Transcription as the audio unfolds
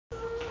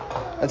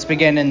Let's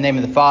begin in the name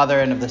of the Father,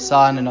 and of the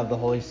Son, and of the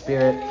Holy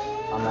Spirit.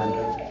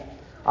 Amen.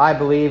 I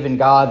believe in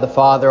God, the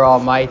Father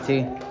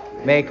Almighty,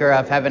 maker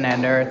of heaven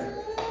and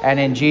earth, and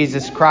in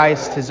Jesus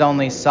Christ, his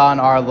only Son,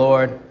 our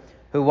Lord,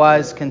 who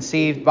was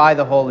conceived by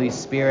the Holy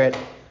Spirit,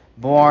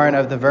 born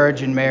of the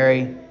Virgin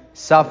Mary,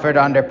 suffered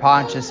under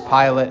Pontius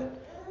Pilate,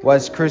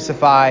 was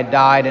crucified,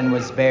 died, and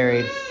was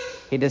buried.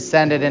 He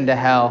descended into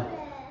hell.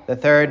 The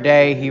third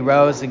day he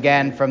rose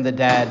again from the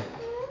dead.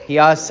 He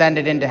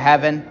ascended into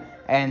heaven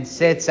and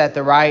sits at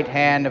the right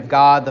hand of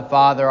God the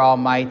Father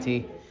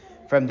Almighty.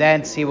 From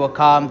thence he will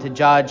come to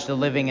judge the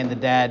living and the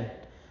dead.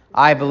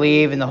 I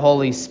believe in the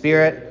Holy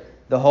Spirit,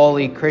 the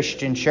holy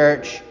Christian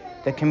Church,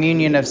 the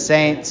communion of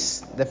saints,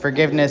 the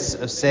forgiveness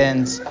of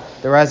sins,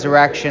 the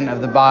resurrection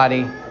of the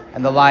body,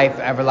 and the life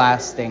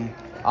everlasting.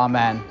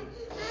 Amen.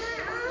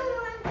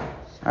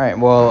 All right,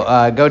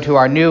 we'll go to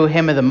our new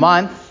hymn of the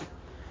month.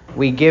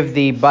 We give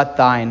thee but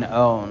thine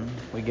own.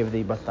 We give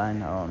thee but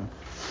thine own.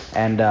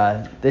 And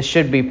this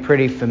should be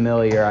pretty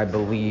familiar, I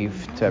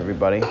believe, to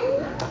everybody.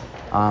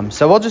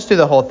 So we'll just do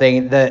the whole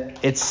thing.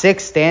 It's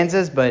 6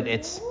 stanzas, but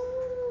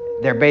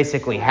they're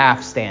basically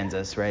half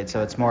stanzas, right?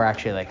 So it's more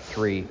actually like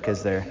 3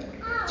 because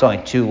it's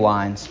only 2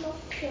 lines.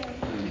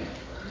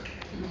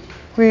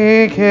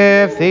 We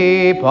give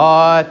thee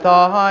but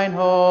thine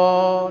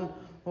own,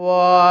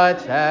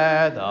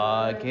 whate'er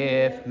the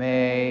gift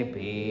may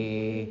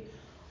be.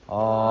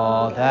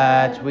 All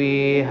that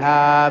we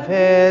have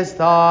is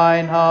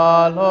thine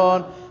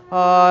alone,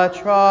 a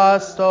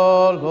trust,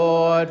 O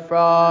Lord,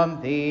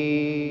 from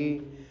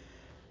thee.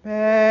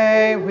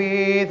 May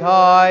we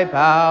thy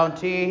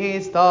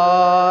bounties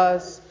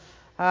thus,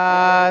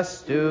 as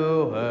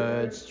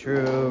stewards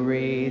true,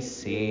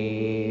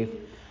 receive,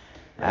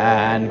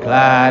 and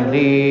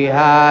gladly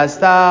as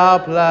thou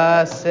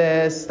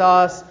blessest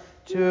us,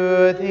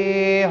 to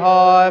thee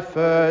our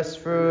first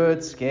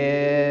fruits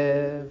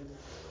give.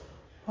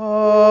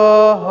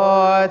 Our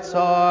hearts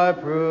are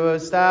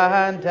bruised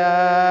and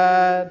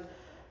dead,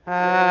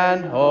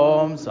 and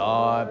homes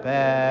are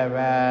bare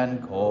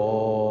and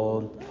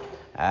cold,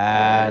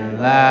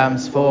 and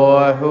lambs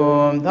for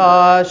whom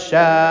the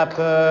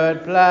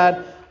shepherd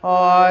bled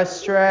are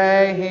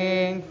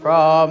straying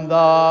from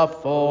the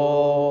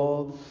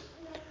fold.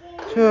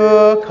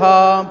 To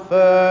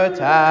comfort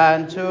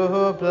and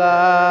to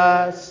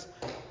bless,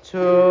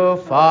 to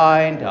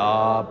find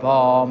a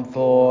balm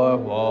for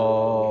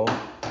woe,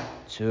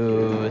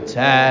 to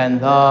tend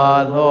the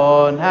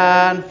lone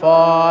and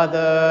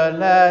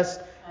fatherless,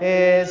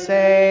 his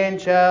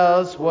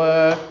angels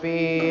work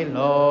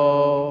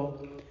below.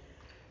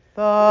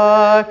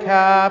 The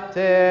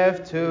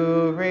captive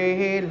to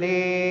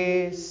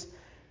release,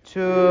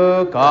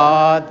 to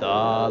God the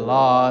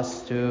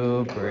lost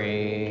to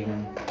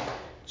bring,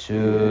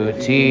 to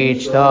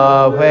teach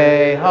the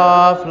way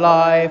of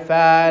life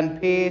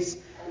and peace,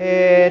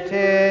 it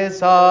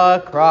is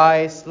a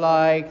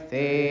Christ-like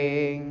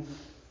thing.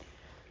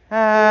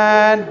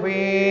 And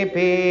we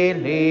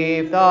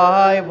believe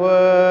thy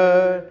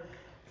word,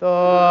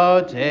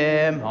 though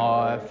dim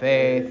our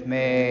faith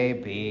may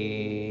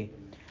be.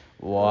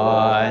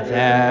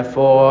 Whatever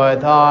for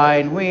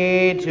thine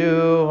we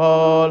do,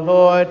 O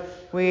Lord,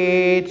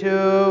 we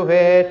do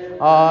it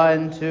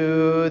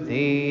unto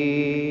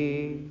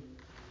thee.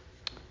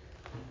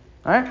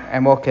 All right,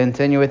 and we'll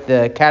continue with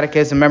the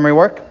catechism memory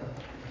work.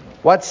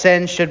 What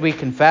sins should we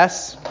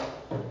confess?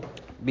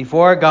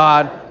 Before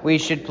God, we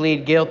should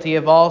plead guilty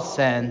of all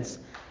sins,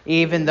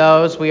 even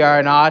those we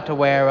are not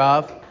aware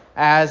of,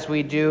 as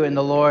we do in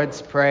the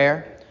Lord's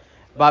Prayer.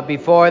 But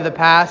before the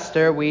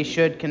pastor, we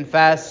should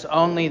confess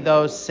only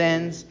those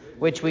sins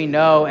which we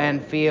know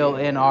and feel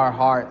in our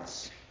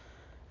hearts.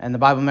 And the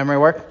Bible memory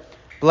work.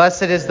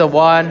 Blessed is the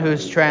one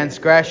whose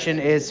transgression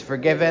is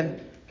forgiven,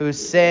 whose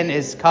sin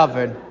is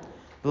covered.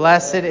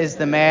 Blessed is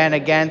the man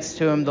against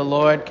whom the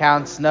Lord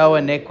counts no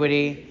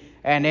iniquity,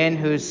 and in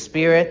whose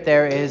spirit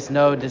there is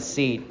no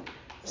deceit.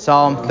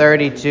 Psalm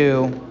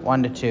 32,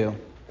 1-2.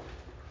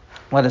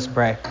 Let us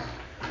pray.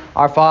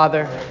 Our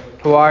Father,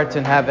 who art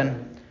in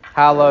heaven,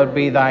 hallowed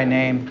be thy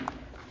name.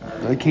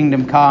 Thy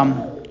kingdom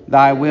come,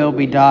 thy will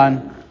be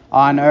done,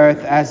 on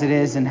earth as it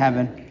is in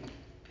heaven.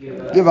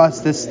 Give us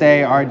this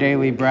day our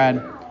daily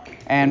bread,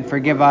 and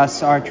forgive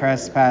us our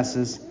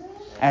trespasses,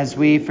 as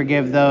we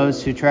forgive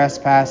those who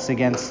trespass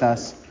against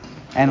us.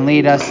 And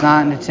lead us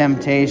not into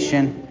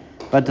temptation,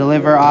 but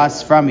deliver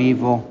us from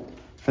evil.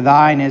 For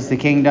thine is the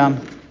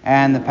kingdom,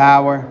 and the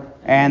power,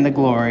 and the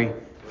glory,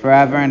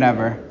 forever and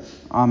ever.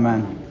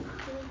 Amen.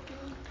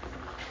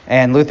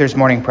 And Luther's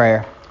morning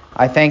prayer.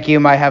 I thank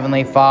you, my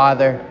heavenly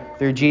Father,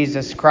 through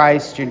Jesus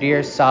Christ, your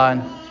dear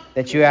Son,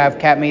 that you have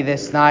kept me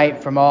this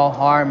night from all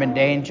harm and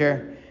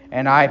danger.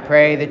 And I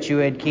pray that you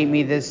would keep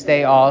me this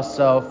day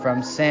also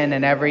from sin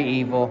and every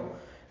evil,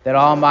 that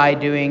all my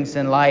doings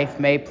in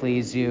life may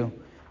please you.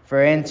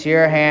 For into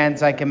your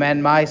hands I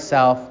commend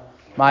myself,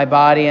 my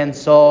body and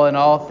soul and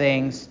all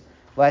things.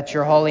 Let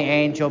your holy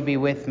angel be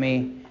with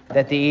me,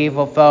 that the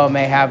evil foe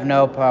may have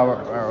no power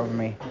over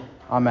me.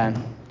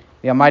 Amen.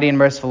 The Almighty and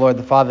merciful Lord,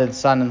 the Father, the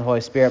Son, and the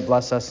Holy Spirit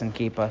bless us and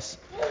keep us.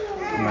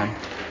 Amen.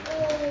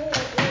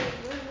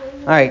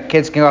 All right,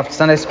 kids can go off to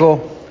Sunday school.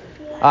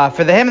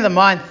 For the hymn of the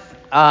month,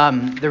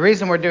 the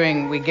reason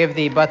we give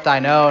thee but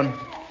thine own,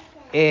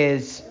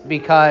 is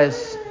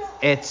because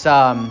it's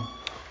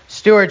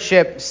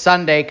Stewardship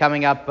Sunday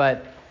coming up,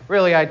 but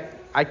really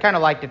I kind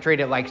of like to treat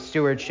it like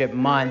Stewardship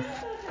Month,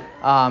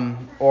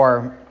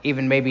 or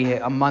even maybe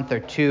a month or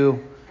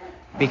two,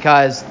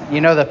 because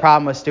the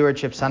problem with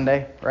Stewardship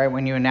Sunday, right?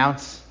 When you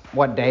announce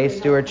what day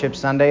Stewardship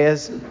Sunday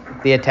is,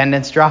 the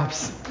attendance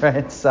drops,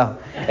 right? So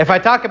if I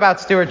talk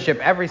about stewardship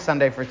every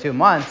Sunday for 2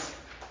 months,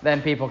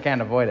 then people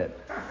can't avoid it.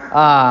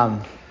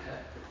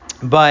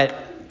 But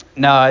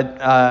no,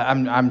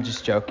 I'm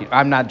just joking.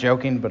 I'm not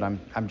joking, but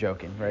I'm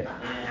joking, right?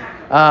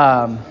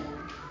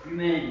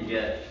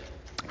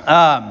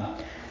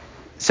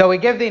 So we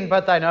give thee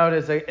but thine own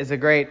is a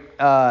great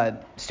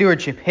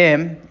stewardship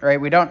hymn, right?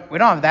 We don't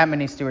have that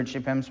many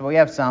stewardship hymns, but we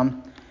have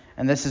some,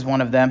 and this is one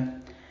of them.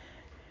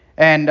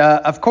 And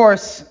of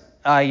course,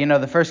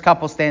 the first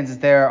couple stanzas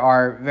there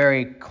are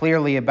very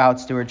clearly about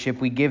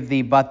stewardship. We give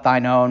thee but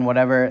thine own,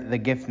 whatever the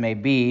gift may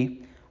be.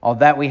 All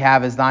that we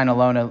have is thine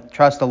alone.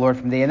 Trust the Lord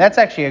from thee. And that's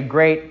actually a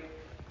great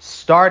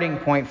starting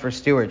point for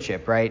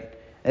stewardship, right?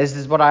 This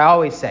is what I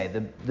always say.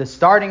 The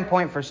starting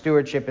point for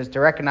stewardship is to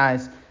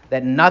recognize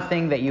that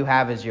nothing that you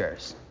have is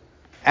yours.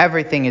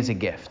 Everything is a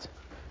gift,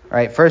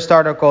 right? First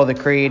article of the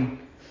Creed.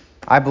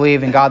 I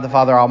believe in God the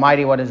Father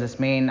Almighty. What does this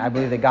mean? I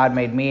believe that God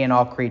made me and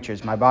all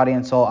creatures, my body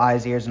and soul,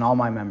 eyes, ears, and all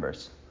my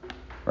members.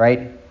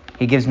 Right?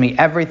 He gives me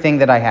everything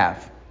that I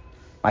have.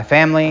 My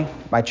family,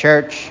 my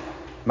church,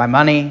 my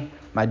money,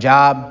 my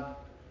job,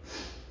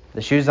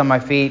 the shoes on my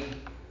feet,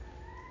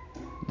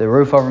 the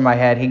roof over my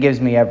head. He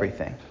gives me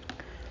everything.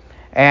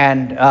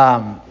 And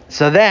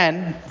so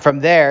then, from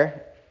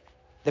there,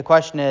 the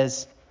question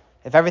is,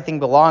 if everything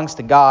belongs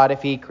to God,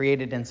 if He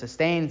created and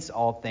sustains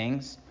all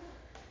things,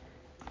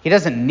 He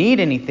doesn't need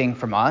anything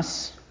from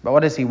us, but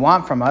what does He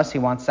want from us? He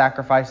wants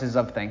sacrifices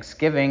of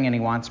thanksgiving, and He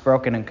wants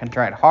broken and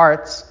contrite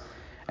hearts,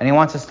 and He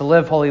wants us to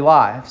live holy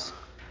lives,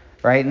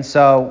 right? And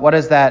so what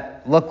does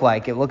that look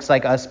like? It looks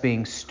like us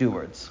being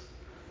stewards,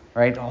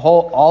 right?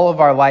 All of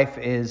our life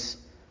is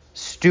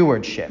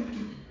stewardship.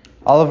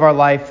 All of our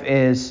life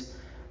is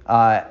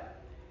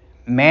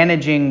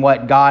managing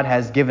what God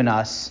has given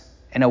us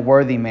in a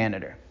worthy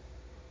manner,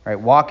 right?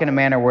 Walk in a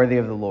manner worthy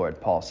of the Lord,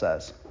 Paul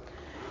says.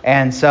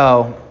 And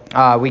so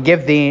we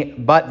give thee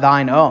but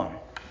thine own,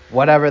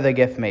 whatever the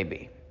gift may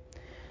be.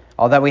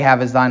 All that we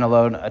have is thine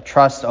alone. A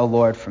trust, O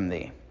Lord, from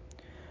thee.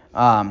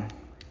 Now,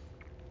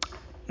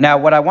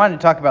 what I wanted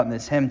to talk about in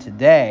this hymn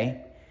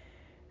today,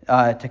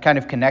 to kind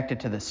of connect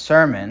it to the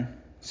sermon.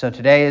 So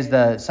today is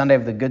the Sunday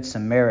of the Good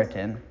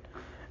Samaritan,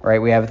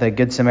 right? We have the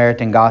Good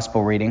Samaritan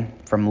Gospel reading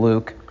from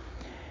Luke.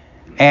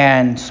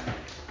 And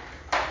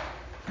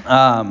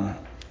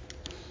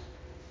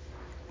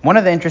one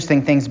of the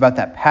interesting things about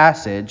that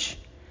passage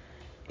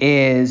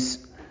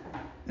is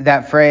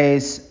that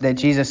phrase that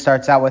Jesus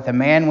starts out with, a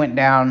man went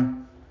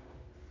down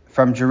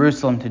from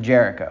Jerusalem to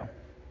Jericho.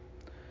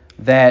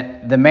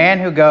 That the man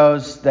who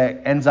goes,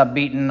 that ends up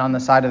beaten on the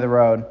side of the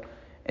road,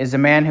 is a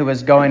man who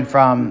was going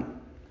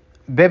from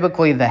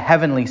biblically the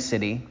heavenly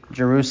city,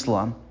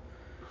 Jerusalem,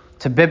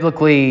 to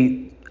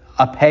biblically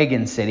a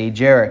pagan city,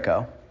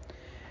 Jericho.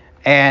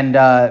 And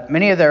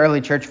many of the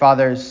early church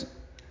fathers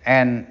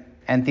and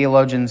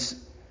theologians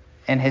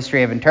in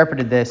history have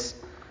interpreted this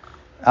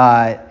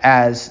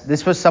as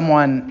this was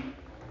someone,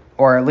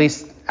 or at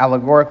least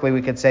allegorically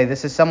we could say,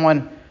 this is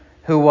someone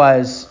who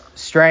was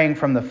straying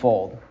from the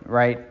fold,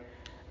 right?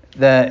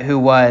 Who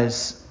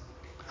was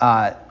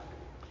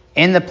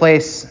in the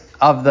place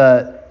of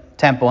the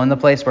temple, in the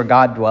place where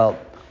God dwelt,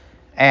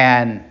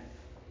 and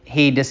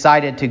he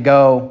decided to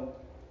go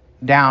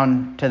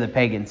down to the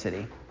pagan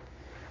city,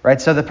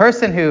 right? So the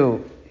person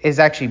who is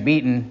actually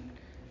beaten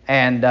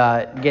and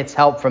gets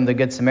help from the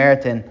Good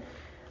Samaritan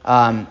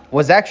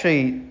was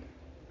actually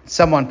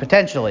someone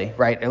potentially,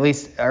 right? At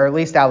least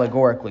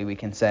allegorically, we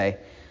can say,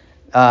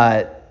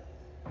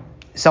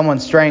 someone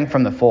straying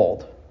from the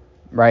fold,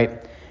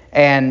 right?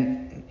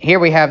 And here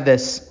we have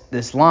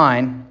this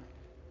line: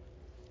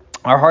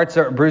 our hearts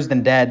are bruised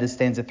and dead, this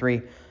stanza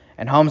 3,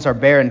 and homes are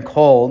bare and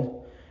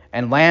cold,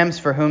 and lambs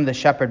for whom the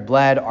shepherd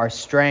bled are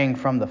straying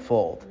from the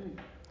fold.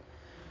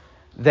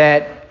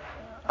 That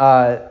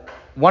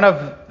one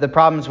of the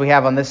problems we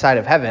have on this side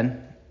of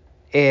heaven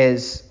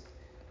is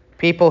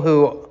people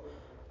who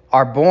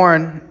are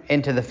born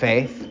into the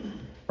faith,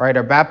 right,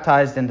 are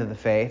baptized into the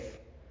faith,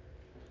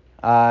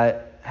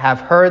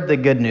 have heard the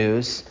good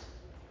news,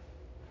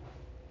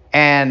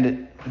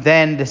 and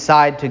then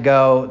decide to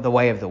go the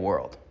way of the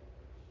world.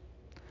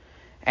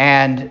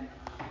 And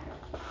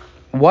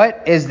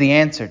what is the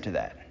answer to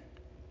that?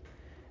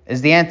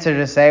 Is the answer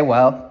to say,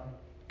 well,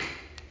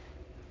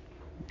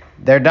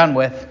 they're done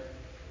with,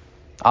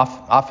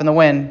 off in the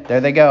wind, there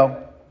they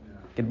go,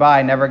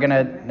 goodbye, never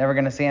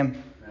gonna see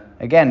them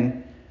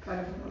again?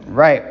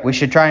 Right, we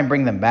should try and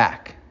bring them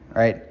back,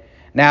 right?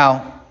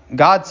 Now,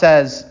 God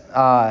says,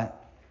 God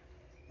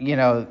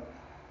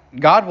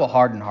will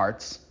harden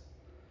hearts,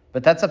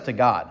 but that's up to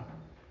God.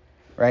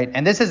 right?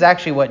 And this is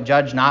actually what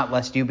judge not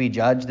lest you be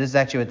judged. This is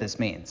actually what this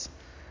means.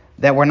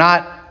 That we're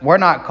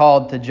not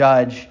called to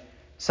judge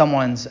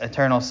someone's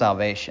eternal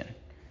salvation.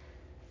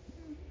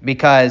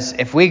 Because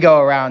if we go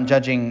around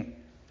judging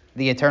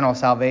the eternal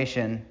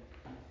salvation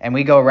and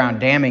we go around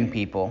damning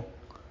people,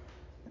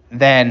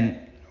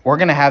 then we're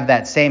going to have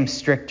that same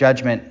strict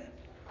judgment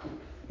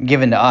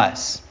given to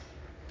us,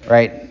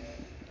 right?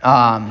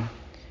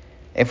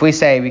 If we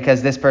say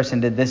because this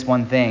person did this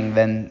one thing,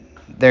 then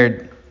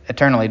they're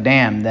eternally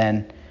damned,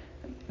 then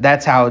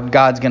that's how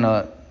God's going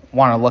to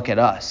want to look at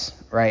us,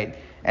 right?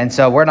 And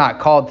so we're not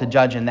called to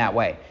judge in that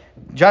way.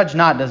 Judge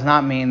not does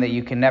not mean that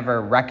you can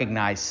never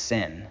recognize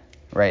sin,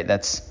 right?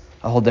 That's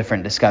a whole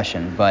different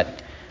discussion.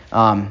 But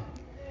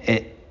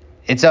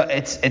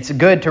it's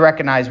good to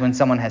recognize when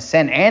someone has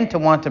sinned and to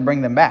want to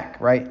bring them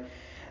back, right?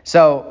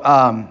 So,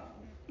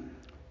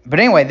 but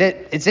anyway,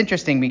 it's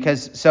interesting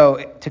because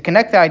to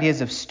connect the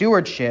ideas of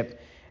stewardship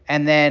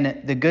and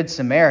then the Good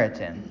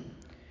Samaritan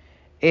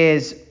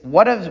is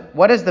what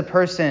does the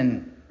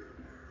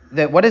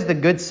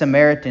Good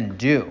Samaritan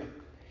do?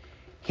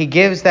 He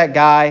gives that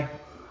guy.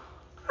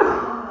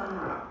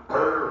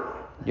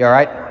 You all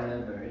right?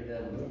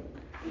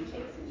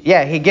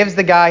 Yeah, he gives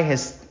the guy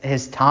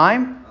his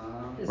time,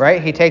 right?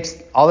 He takes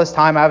all this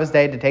time out of his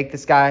day to take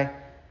this guy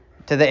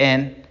to the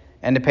inn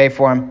and to pay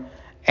for him.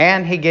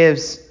 And he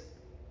gives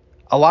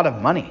a lot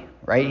of money,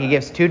 right? He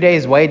gives 2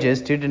 days'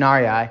 wages, 2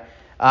 denarii.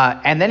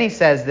 And then he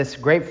says this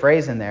great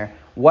phrase in there,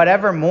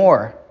 whatever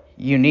more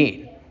you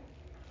need,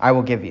 I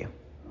will give you,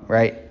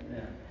 right?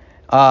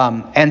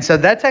 And so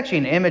that's actually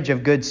an image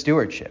of good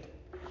stewardship.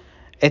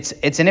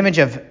 It's an image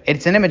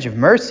of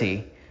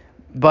mercy,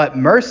 but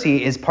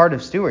mercy is part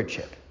of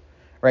stewardship,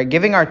 right?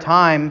 Giving our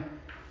time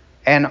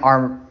and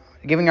our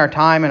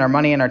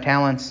money and our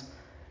talents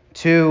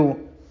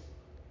to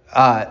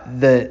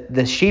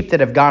the sheep that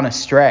have gone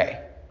astray,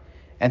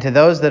 and to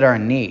those that are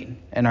in need,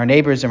 and our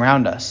neighbors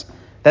around us.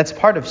 That's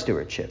part of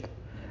stewardship,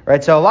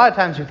 right? So a lot of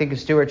times we think of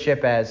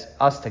stewardship as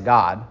us to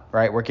God,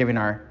 right? We're giving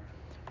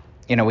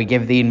we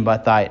give thee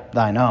but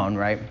thine own,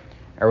 right?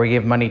 Or we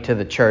give money to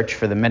the church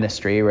for the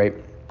ministry, right?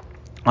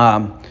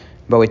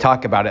 But we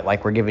talk about it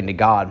like we're giving to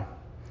God,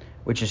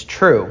 which is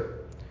true.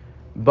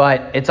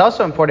 But it's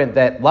also important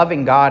that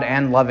loving God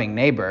and loving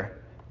neighbor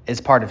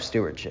is part of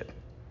stewardship,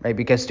 right?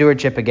 Because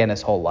stewardship, again,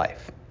 is whole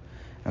life.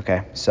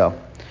 Okay, so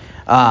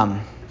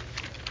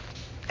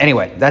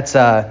anyway, that's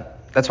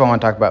what I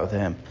want to talk about with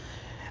him.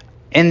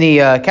 In the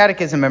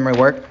Catechism memory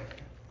work,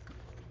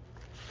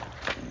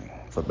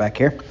 flip back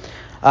here.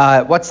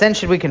 What sin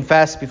should we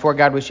confess? Before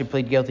God, we should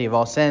plead guilty of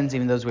all sins,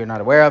 even those we are not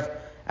aware of,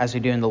 as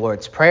we do in the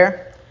Lord's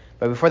Prayer.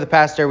 But before the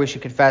pastor, we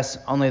should confess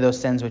only those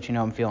sins which we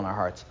know and feel in our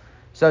hearts.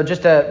 So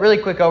just a really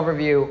quick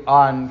overview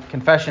on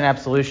confession and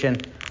absolution.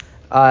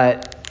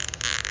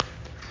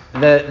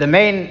 The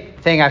main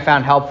thing I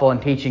found helpful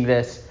in teaching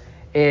this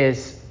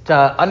is to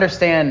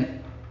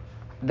understand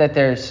that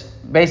there's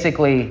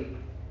basically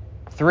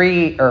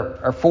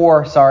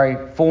four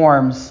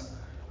forms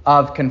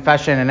of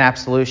confession and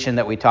absolution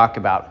that we talk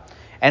about.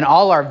 And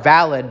all are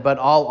valid, but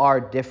all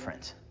are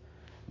different.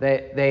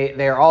 They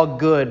are all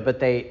good, but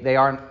they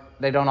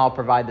don't all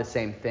provide the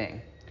same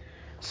thing.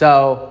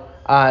 So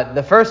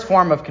the first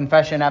form of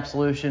confession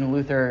absolution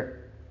Luther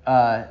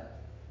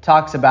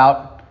talks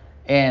about,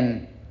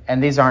 and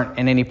these aren't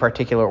in any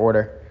particular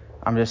order.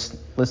 I'm just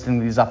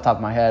listing these off the top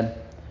of my head.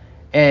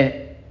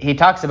 And he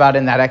talks about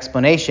in that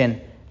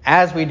explanation,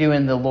 as we do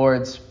in the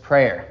Lord's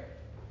Prayer.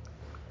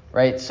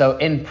 Right? So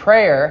in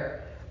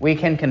prayer, we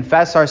can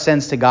confess our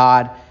sins to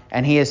God,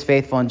 and he is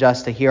faithful and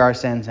just to hear our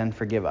sins and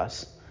forgive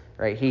us.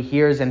 Right? He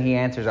hears and he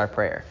answers our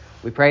prayer.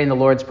 We pray in the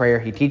Lord's Prayer.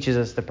 He teaches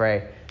us to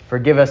pray,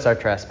 forgive us our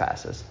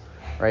trespasses,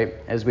 right?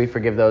 As we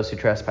forgive those who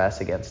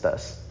trespass against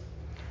us.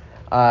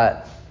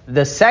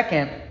 The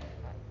second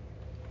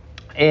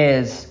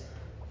is,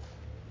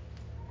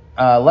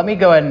 let me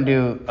go ahead and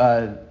do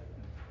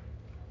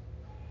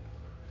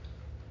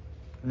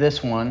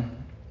this one.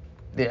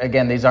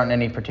 Again, these aren't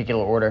in any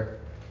particular order.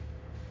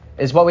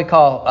 Is what we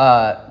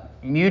call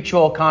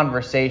mutual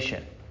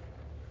conversation.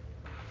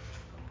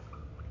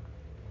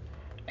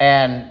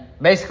 And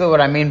basically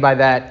what I mean by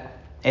that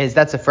is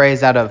that's a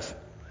phrase out of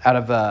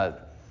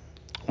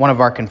one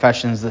of our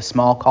confessions, the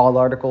Small Call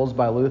Articles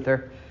by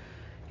Luther.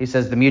 He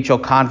says the mutual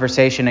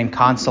conversation and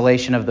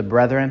consolation of the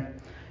brethren.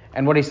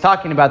 And what he's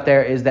talking about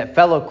there is that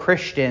fellow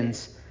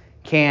Christians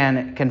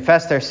can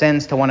confess their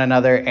sins to one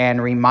another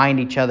and remind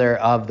each other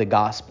of the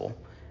gospel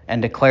and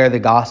declare the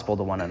gospel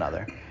to one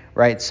another,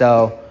 right?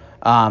 So,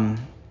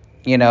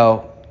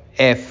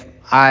 if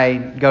I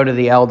go to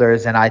the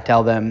elders and I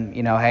tell them,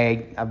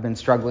 hey, I've been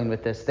struggling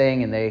with this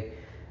thing, and they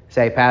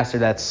say, Pastor,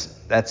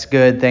 that's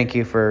good. Thank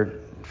you for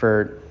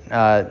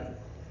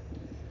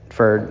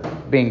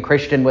being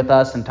Christian with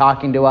us and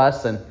talking to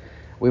us, and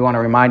we want to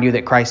remind you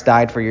that Christ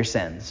died for your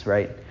sins,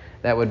 right?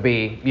 That would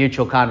be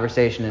mutual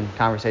conversation and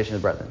conversation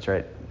of brethren,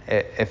 right?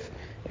 If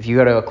you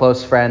go to a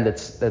close friend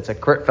that's a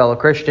fellow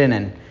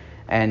Christian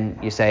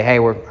and you say, hey,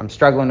 I'm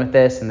struggling with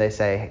this, and they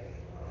say,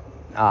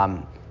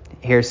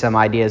 here's some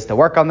ideas to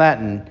work on that,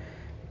 and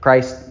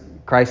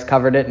Christ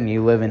covered it, and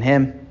you live in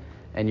him,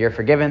 and you're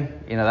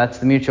forgiven. That's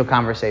the mutual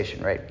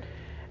conversation, right?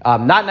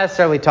 Not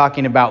necessarily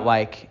talking about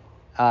like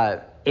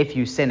if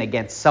you sin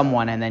against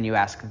someone and then you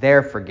ask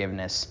their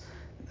forgiveness.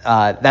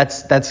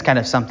 That's kind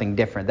of something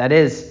different. That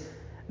is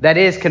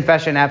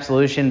confession and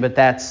absolution, but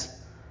that's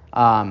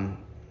not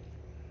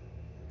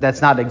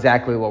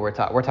exactly what we're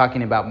talking. We're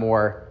talking about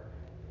more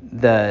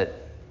the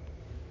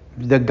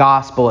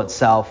gospel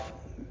itself,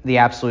 the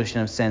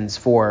absolution of sins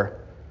for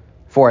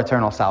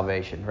eternal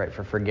salvation, right?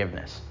 For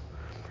forgiveness.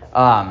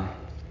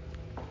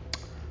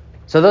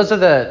 So those are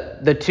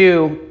the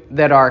two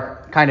that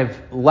are kind of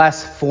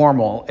less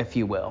formal, if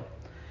you will.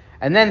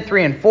 And then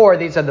 3 and 4,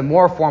 these are the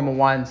more formal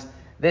ones.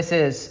 This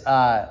is,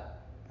 we're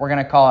going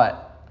to call it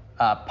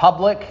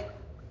public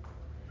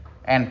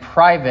and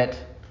private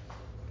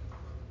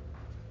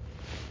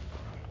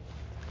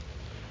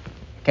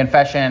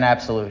confession and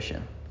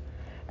absolution.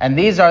 And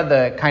these are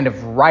the kind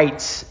of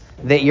rites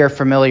that you're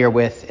familiar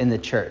with in the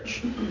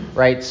church,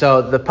 right?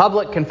 So the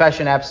public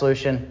confession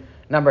absolution,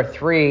 number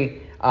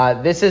 3,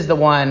 this is the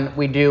one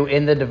we do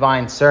in the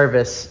divine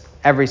service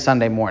every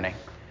Sunday morning,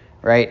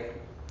 right?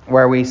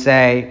 Where we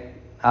say,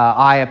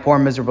 I, a poor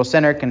miserable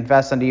sinner,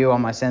 confess unto you all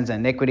my sins and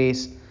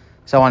iniquities,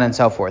 so on and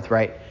so forth,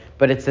 right?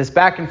 But it's this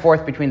back and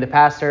forth between the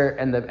pastor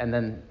and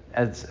then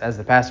as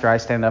the pastor, I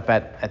stand up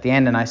at the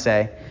end and I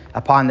say,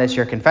 upon this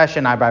your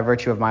confession, I by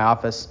virtue of my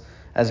office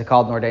as a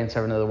called and ordained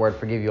servant of the word,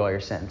 forgive you all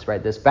your sins,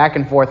 right? This back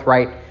and forth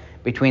right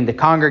between the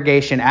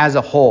congregation as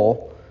a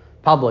whole,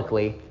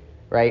 publicly,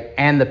 right,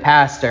 and the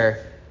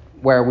pastor,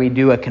 where we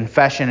do a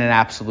confession and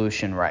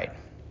absolution right.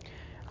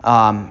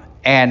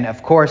 And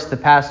of course, the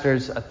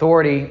pastor's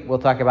authority, we'll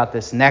talk about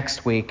this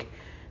next week,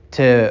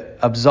 to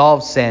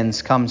absolve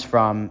sins comes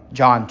from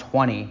John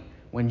 20,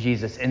 when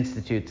Jesus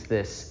institutes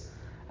this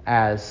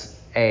as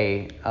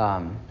a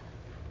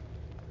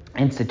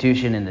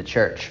institution in the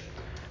church,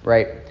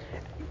 right?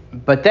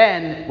 But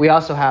then we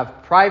also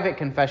have private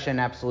confession and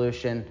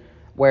absolution,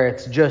 where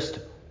it's just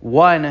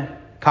one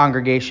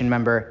congregation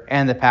member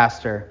and the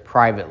pastor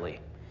privately.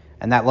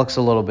 And that looks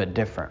a little bit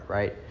different,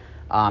 right?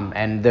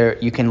 And there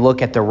you can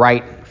look at the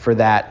rite for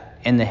that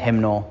in the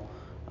hymnal.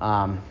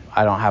 I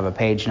don't have a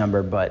page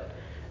number, but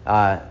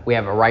we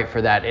have a rite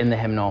for that in the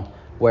hymnal,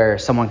 where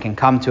someone can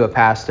come to a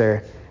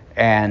pastor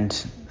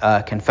and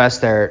confess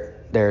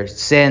their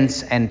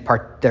sins and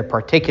their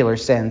particular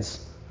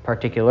sins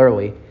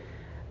particularly,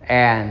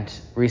 and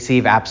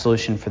receive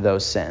absolution for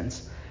those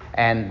sins.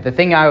 And the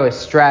thing I always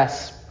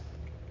stress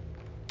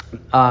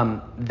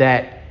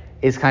that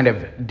is kind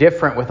of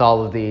different with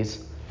all of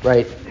these,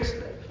 right?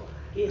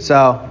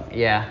 So,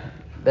 yeah,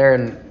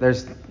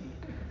 there's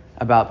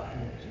about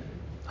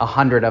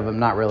 100 of them,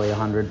 not really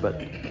 100,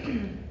 but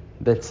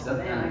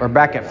we're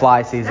back at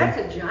fly season.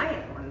 That's a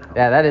giant one, though.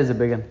 Yeah, that is a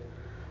big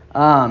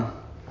one.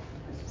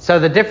 So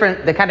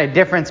the kind of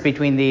difference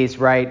between these,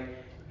 right,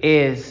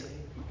 is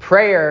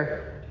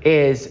prayer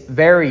is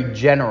very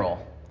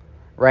general,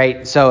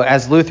 right? So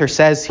as Luther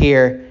says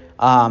here,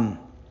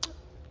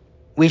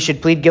 we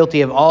should plead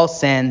guilty of all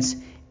sins,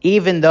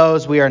 even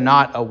those we are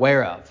not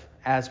aware of,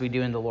 as we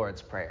do in the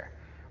Lord's Prayer,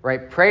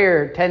 right?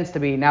 Prayer tends to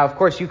be, now of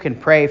course you can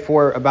pray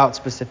about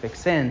specific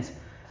sins,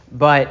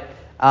 but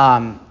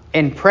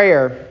in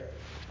prayer,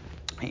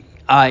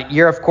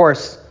 you're of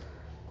course,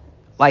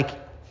 like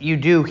you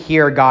do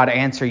hear God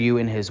answer you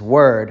in his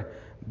word,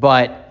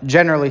 but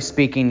generally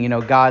speaking,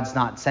 God's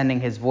not sending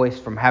his voice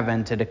from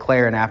heaven to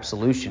declare an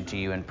absolution to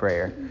you in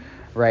prayer,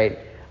 right?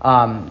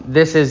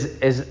 This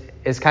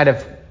is kind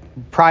of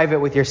private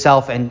with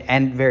yourself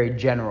and very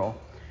general.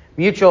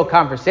 Mutual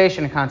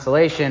conversation and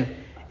consolation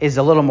is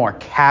a little more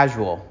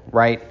casual,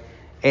 right?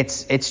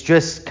 It's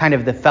just kind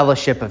of the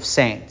fellowship of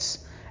saints.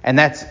 And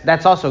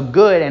that's also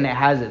good, and it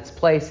has its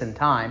place and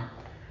time.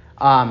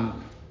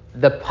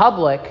 The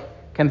public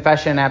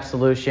confession and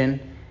absolution,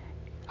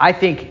 I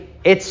think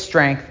its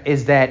strength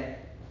is that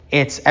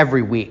it's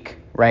every week,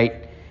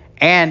 right?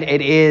 And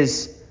it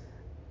is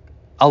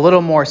a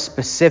little more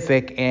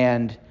specific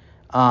and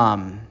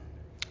a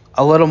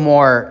little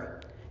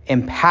more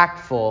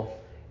impactful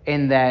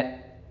in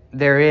that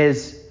there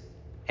is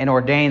an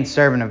ordained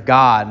servant of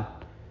God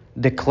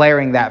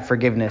declaring that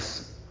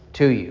forgiveness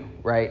to you,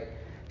 right?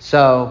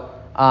 So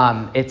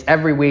it's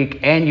every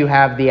week, and you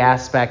have the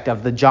aspect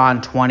of the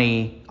John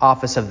 20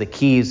 office of the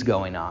keys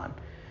going on.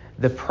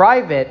 The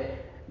private,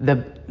 the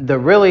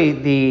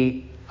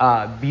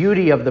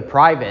beauty of the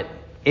private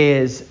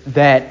is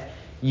that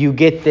you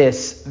get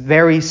this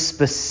very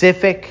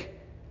specific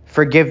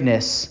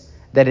forgiveness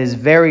that is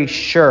very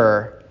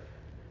sure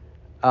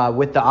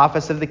with the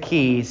office of the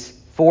keys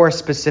for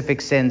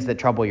specific sins that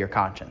trouble your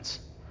conscience,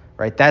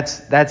 right?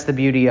 That's the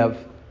beauty of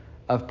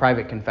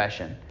private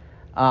confession.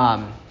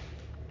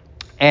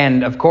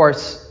 And of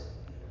course,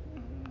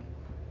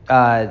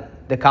 the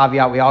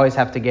caveat we always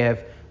have to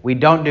give, we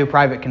don't do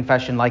private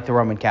confession like the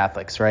Roman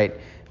Catholics, right?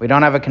 We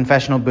don't have a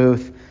confessional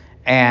booth,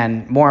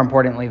 and more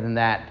importantly than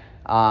that,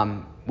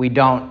 we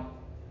don't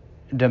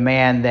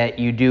demand that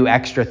you do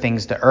extra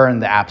things to earn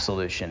the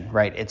absolution,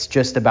 right? It's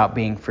just about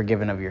being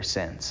forgiven of your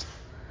sins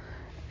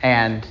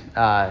and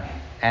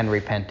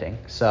repenting.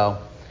 So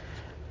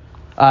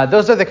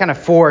those are the kind of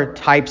 4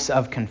 types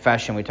of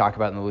confession we talk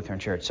about in the Lutheran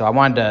Church. So I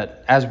wanted to,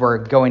 as we're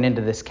going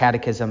into this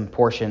catechism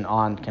portion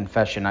on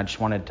confession, I just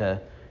wanted to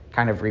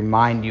kind of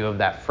remind you of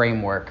that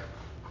framework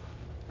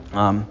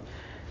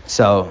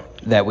so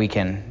that we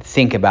can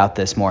think about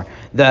this more.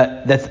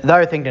 The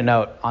other thing to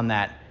note on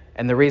that,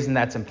 and the reason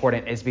that's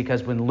important, is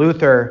because when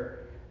Luther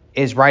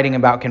is writing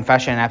about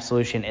confession and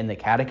absolution in the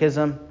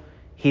catechism,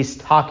 he's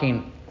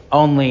talking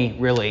only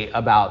really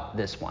about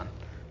this one,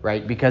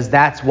 right? Because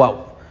that's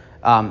what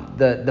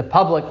the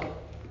public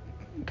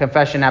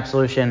confession and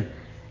absolution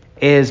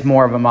is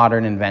more of a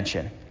modern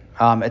invention.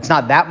 It's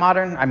not that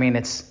modern. I mean,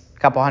 it's a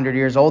couple hundred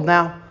years old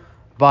now,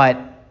 but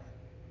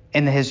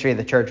in the history of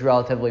the church,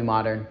 relatively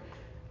modern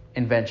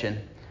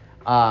invention.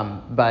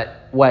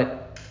 But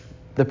what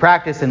the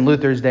practice in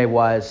Luther's day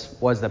was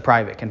the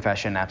private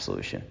confession and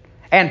absolution.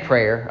 And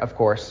prayer, of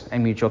course,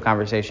 and mutual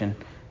consolation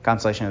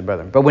of the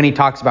brethren. But when he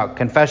talks about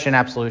confession and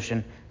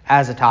absolution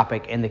as a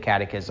topic in the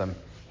catechism,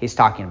 he's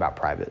talking about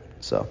private.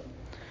 So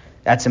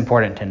that's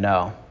important to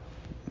know,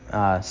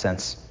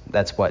 since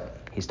that's what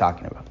he's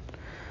talking about.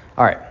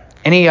 All right.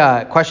 Any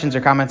questions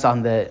or comments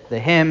on the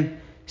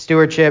hymn,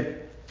 stewardship,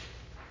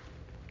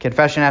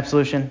 confession,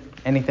 absolution,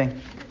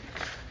 anything?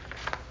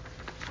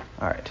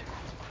 All right.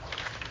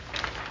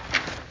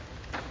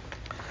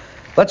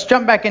 Let's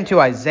jump back into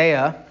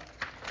Isaiah.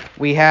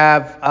 We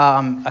have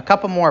a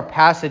couple more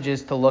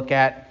passages to look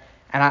at,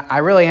 and I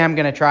really am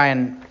going to try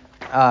and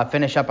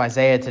finish up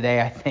Isaiah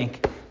today, I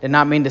think. Did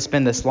not mean to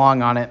spend this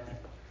long on it.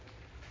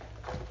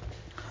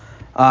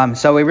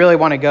 So we really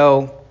want to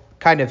go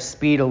kind of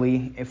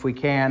speedily if we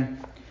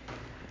can.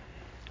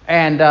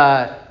 And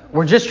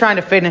we're just trying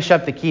to finish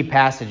up the key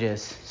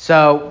passages.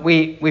 So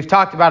we've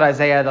talked about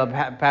Isaiah the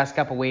past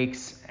couple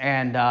weeks,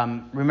 and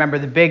remember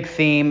the big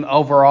theme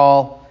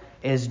overall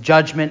is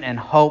judgment and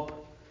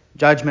hope,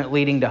 judgment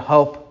leading to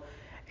hope.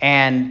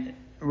 And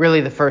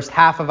really the first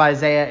half of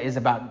Isaiah is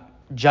about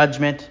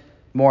judgment,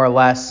 more or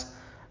less,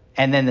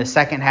 and then the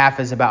second half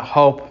is about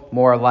hope,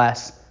 more or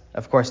less.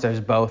 Of course, there's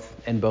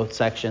both in both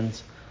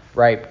sections,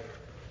 right?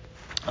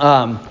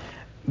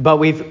 But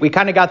we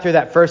kind of got through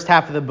that first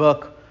half of the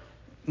book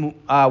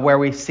where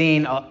we've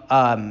seen,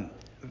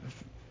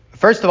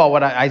 first of all,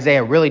 what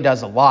Isaiah really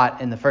does a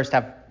lot in the first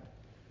half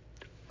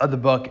of the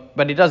book,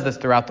 but he does this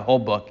throughout the whole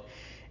book,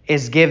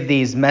 is give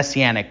these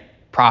messianic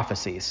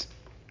prophecies.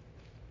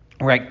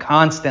 Right?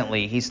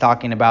 Constantly, he's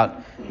talking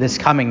about this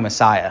coming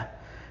Messiah,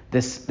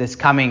 this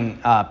coming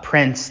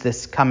prince,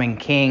 this coming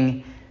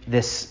king,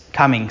 this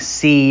coming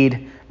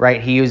seed,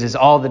 right? He uses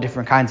all the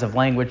different kinds of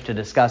language to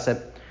discuss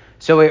it.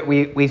 So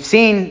we've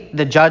seen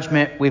the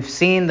judgment, we've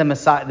seen the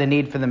Messiah, the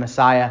need for the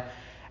Messiah,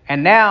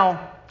 and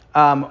now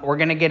we're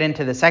going to get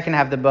into the second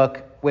half of the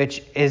book,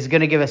 which is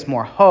going to give us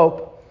more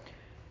hope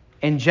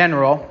in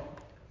general.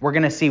 We're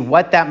going to see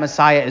what that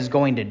Messiah is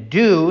going to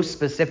do,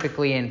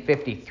 specifically in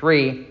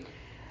 53,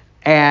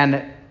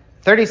 and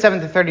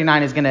 37 to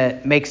 39 is going to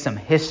make some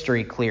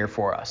history clear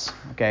for us,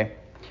 okay?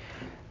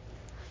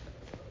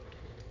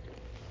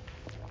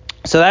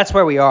 So that's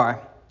where we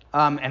are.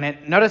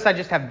 Notice I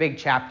just have big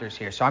chapters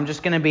here, so I'm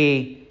just going to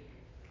be,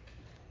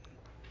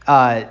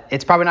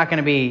 it's probably not going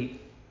to be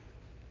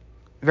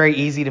very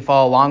easy to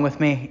follow along with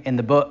me in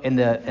the book, in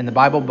the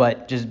Bible,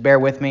 but just bear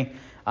with me,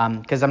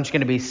 because I'm just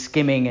going to be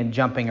skimming and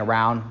jumping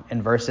around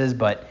in verses,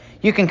 but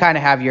you can kind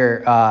of have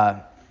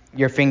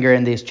your finger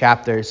in these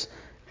chapters,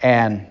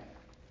 and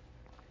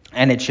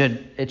it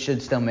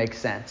should still make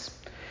sense.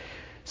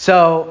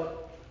 So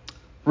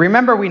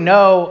remember, we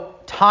know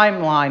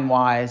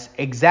timeline-wise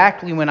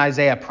exactly when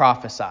Isaiah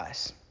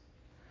prophesies,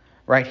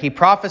 right? He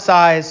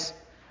prophesies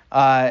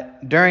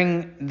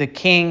during the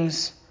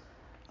kings.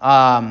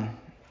 What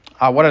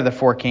are the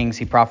 4 kings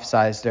he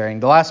prophesies during?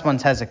 The last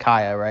one's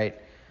Hezekiah, right?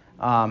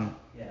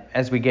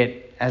 As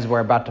we're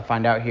about to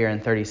find out here in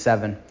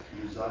 37.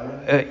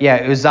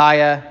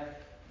 Uzziah,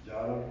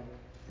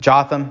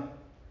 Jotham,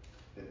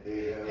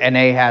 and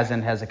Ahaz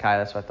and Hezekiah.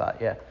 That's what I thought.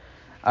 Yeah.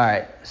 All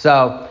right.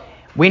 So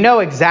we know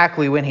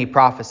exactly when he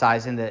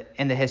prophesies in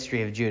the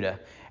history of Judah,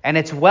 and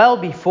it's well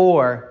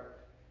before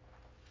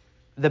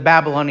the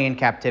Babylonian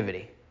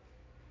captivity,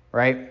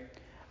 right?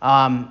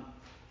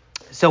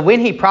 So when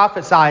he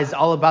prophesies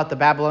all about the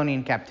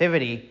Babylonian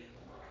captivity,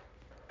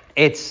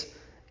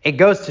 it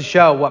goes to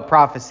show what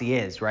prophecy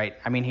is, right?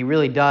 I mean, he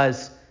really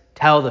does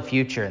tell the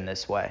future in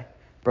this way,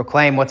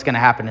 proclaim what's going to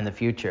happen in the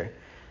future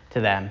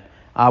to them,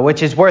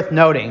 which is worth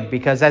noting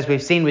because as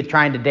we've seen with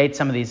trying to date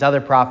some of these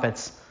other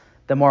prophets,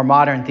 the more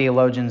modern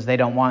theologians, they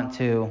don't want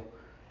to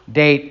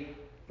date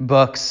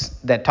books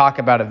that talk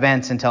about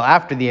events until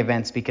after the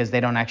events because they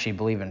don't actually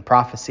believe in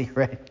prophecy,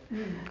 right?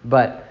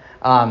 But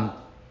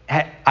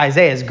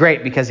Isaiah is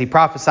great because he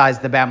prophesies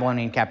the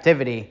Babylonian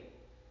captivity,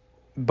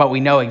 but we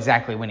know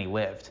exactly when he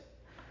lived.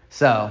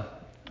 So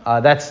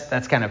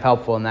that's kind of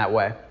helpful in that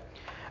way.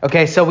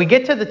 Okay, so we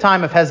get to the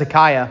time of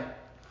Hezekiah,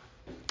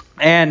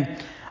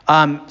 and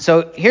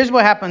So here's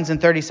what happens in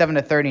 37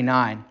 to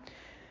 39.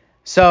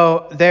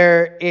 So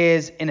there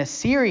is an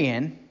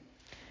Assyrian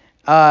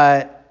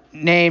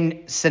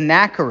named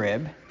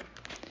Sennacherib,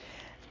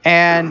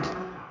 and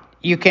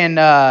you can,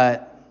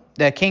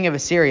 the king of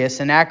Assyria,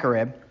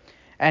 Sennacherib,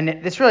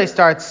 and this really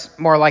starts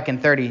more like in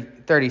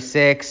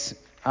 36.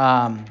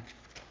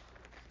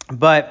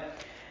 But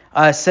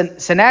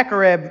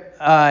Sennacherib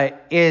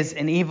is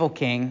an evil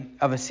king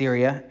of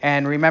Assyria.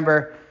 And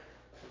remember,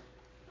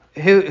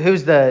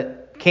 who's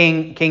the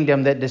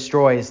kingdom that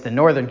destroys the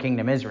northern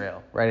kingdom,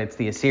 Israel, right? It's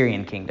the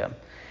Assyrian kingdom.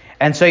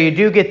 And so you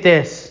do get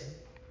this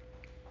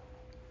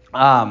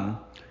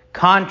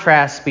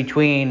contrast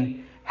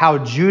between how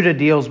Judah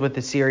deals with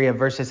Assyria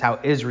versus how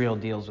Israel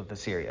deals with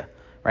Assyria,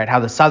 right? How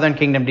the southern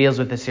kingdom deals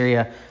with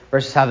Assyria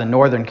versus how the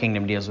northern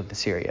kingdom deals with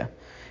Assyria.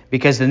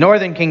 Because the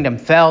northern kingdom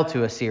fell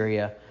to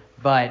Assyria,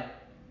 but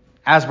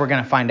as we're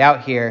going to find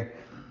out here,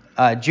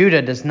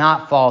 Judah does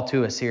not fall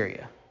to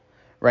Assyria,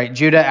 right?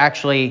 Judah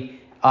actually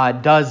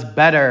does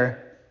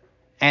better,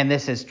 and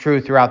this is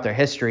true throughout their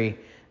history,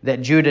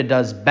 that Judah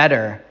does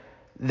better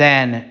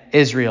than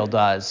Israel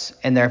does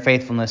in their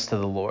faithfulness to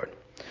the Lord.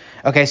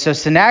 Okay, so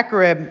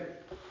Sennacherib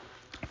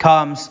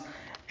comes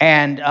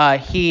and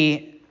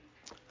he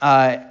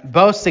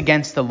boasts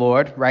against the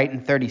Lord, right,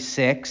 in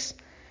 36.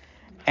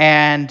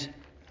 And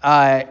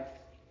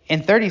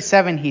in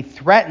 37, he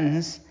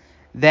threatens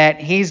that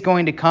he's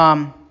going to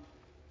come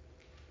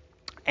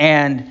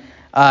and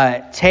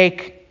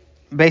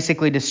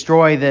basically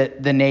destroy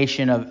the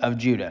nation of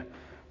Judah,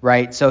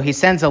 right? So he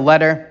sends a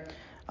letter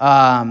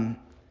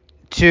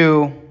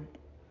to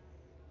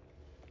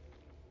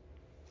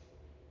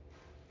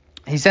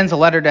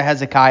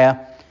Hezekiah.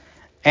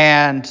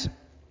 And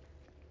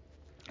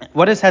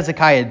what does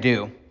Hezekiah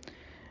do?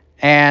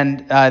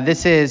 And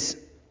this is,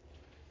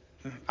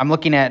 I'm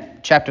looking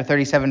at chapter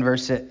 37,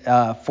 verse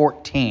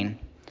 14.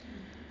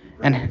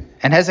 And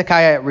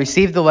Hezekiah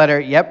received the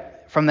letter,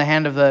 from the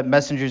hand of the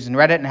messengers, and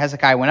read it. And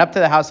Hezekiah went up to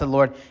the house of the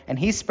Lord, and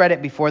he spread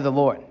it before the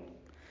Lord,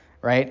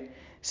 right?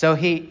 So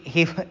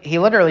he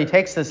literally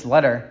takes this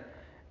letter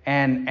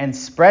and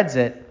spreads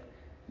it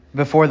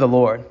before the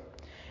Lord,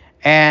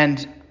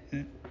 and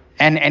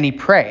he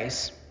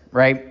prays,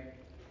 right?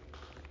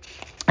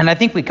 And I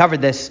think we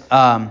covered this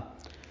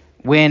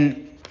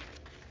when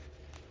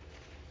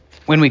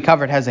we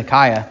covered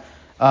Hezekiah,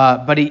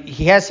 but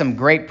he has some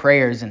great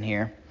prayers in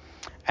here.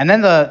 And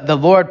then the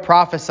Lord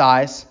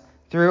prophesies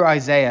through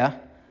Isaiah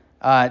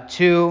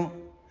to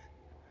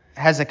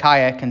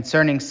Hezekiah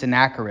concerning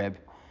Sennacherib.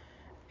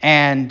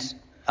 And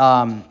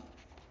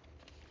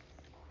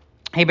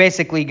he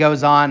basically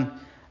goes on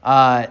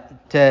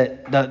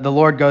the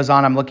Lord goes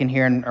on, I'm looking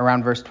here in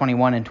around verse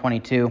 21 and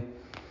 22,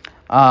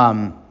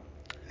 let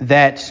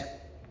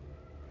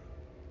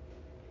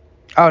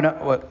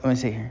me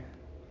see here.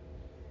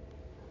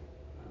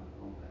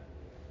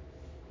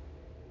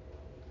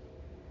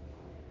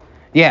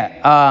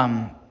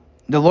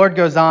 The Lord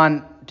goes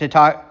on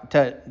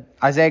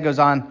Isaiah goes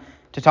on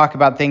to talk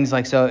about things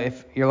like, so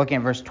if you're looking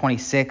at verse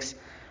 26,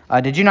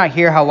 did you not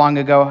hear how long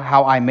ago,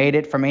 how I made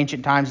it from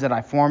ancient times that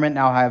I form it?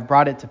 Now I have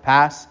brought it to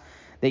pass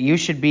that you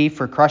should be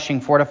for crushing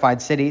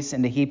fortified cities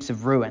into heaps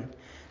of ruin.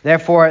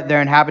 Therefore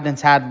their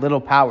inhabitants had little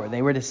power.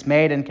 They were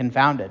dismayed and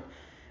confounded.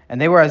 And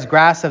they were as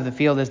grass of the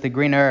field, as the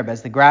green herb,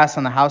 as the grass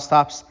on the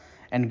housetops,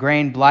 and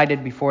grain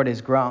blighted before it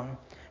is grown.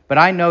 But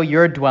I know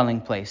your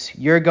dwelling place,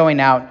 your going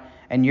out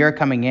and your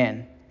coming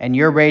in, and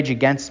your rage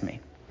against me.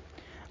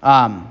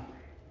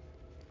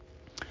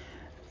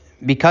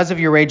 Because of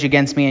your rage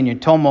against me and your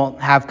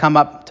tumult have come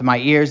up to my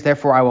ears,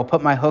 therefore I will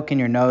put my hook in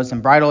your nose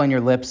and bridle in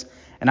your lips,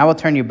 and I will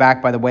turn you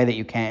back by the way that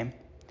you came.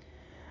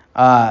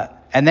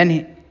 And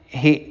then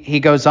he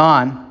goes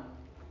on,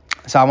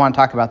 so I want to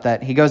talk about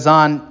that. He goes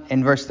on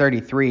in verse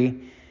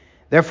 33,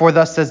 therefore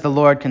thus says the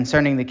Lord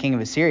concerning the king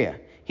of Assyria,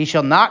 he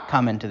shall not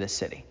come into this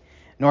city,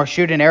 nor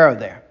shoot an arrow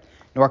there,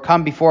 nor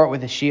come before it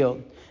with a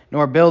shield,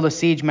 nor build a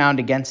siege mound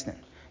against it.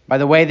 By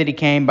the way that he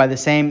came, by the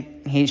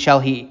same he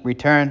shall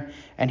return,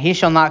 and he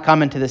shall not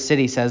come into the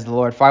city, says the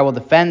Lord, for I will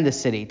defend the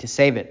city to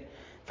save it,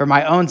 for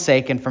my own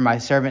sake and for my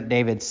servant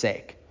David's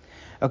sake.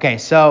 Okay,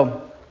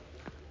 so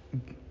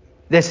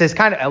this is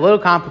kind of a little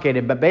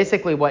complicated, but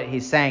basically what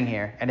he's saying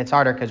here, and it's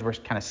harder because we're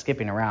kind of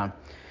skipping around,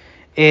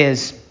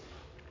 is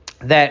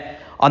that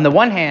on the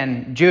one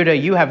hand, Judah,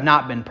 you have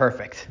not been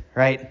perfect,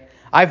 right?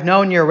 I've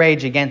known your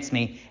rage against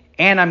me,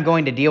 and I'm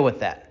going to deal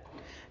with that.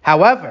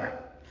 However,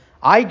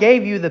 I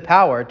gave you the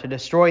power to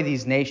destroy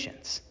these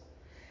nations.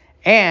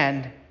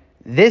 And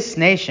this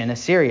nation,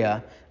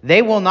 Assyria,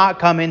 they will not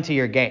come into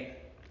your gate.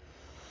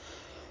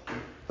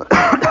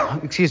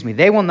 Excuse me.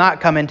 They will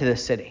not come into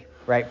this city,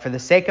 right? For the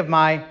sake of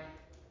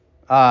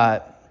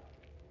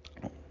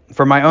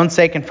for my own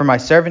sake and for my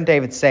servant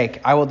David's sake,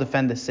 I will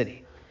defend the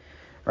city,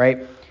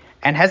 right?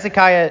 And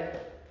Hezekiah,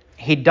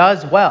 he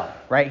does well,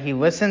 right? He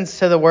listens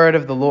to the word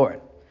of the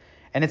Lord.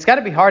 And it's got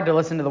to be hard to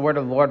listen to the word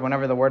of the Lord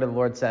whenever the word of the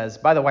Lord says,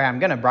 by the way, I'm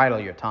going to bridle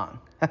your tongue.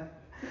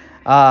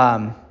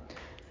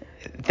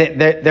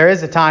 There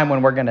is a time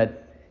when we're going to,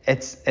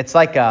 it's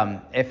like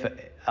if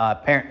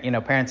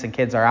parents and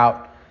kids are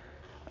out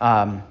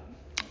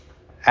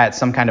at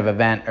some kind of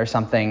event or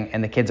something,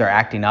 and the kids are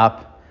acting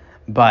up,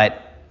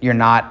 but you're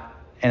not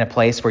in a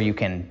place where you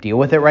can deal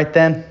with it right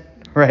then,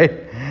 right?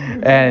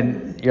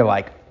 And you're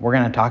like, we're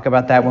going to talk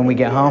about that when we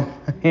get home,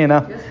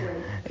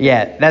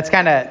 Yeah, that's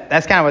kind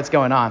of what's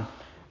going on.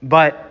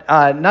 But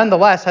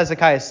nonetheless,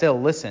 Hezekiah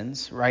still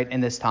listens, right,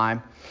 in this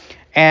time.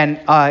 And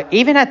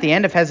even at the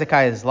end of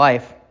Hezekiah's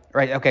life,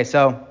 right, okay,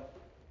 so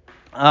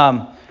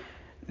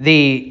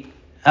the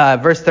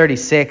verse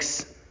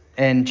 36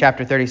 in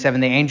chapter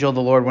 37, the angel of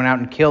the Lord went out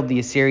and killed the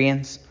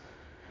Assyrians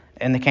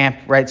in the camp,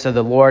 right? So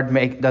the Lord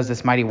does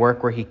this mighty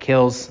work where he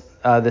kills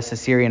this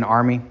Assyrian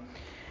army.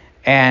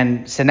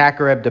 And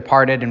Sennacherib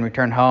departed and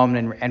returned home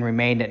and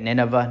remained at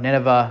Nineveh.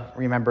 Nineveh,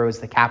 remember, was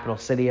the capital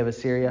city of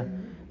Assyria.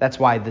 That's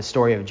why the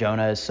story of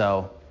Jonah is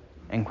so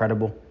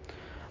incredible.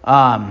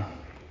 So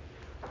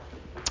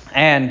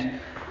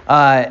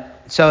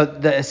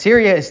the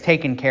Assyria is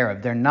taken care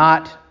of. They're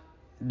not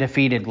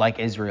defeated like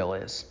Israel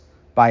is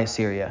by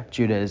Assyria.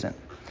 Judah isn't.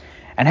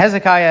 And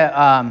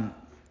Hezekiah,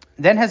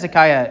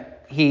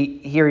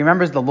 he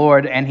remembers the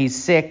Lord, and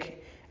he's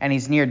sick, and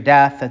he's near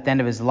death at the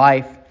end of his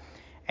life.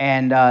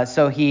 And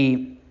so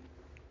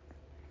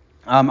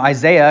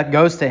Isaiah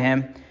goes to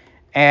him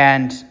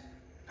and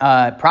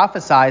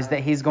prophesies that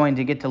he's going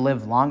to get to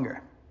live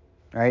longer,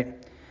 right?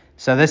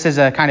 So this is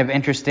a kind of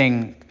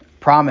interesting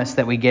promise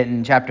that we get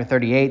in chapter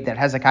 38, that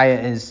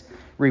Hezekiah is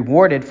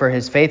rewarded for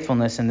his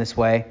faithfulness in this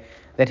way,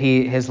 that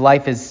his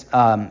life is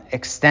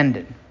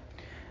extended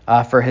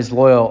for his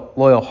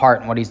loyal heart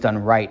and what he's done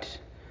right,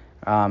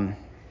 and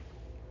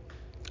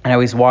how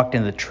he's walked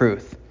in the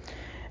truth.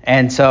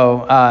 And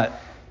so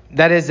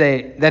that is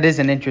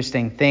an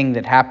interesting thing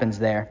that happens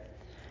there.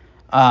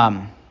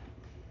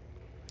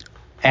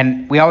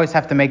 And we always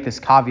have to make this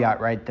caveat,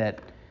 right, that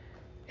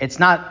it's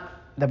not,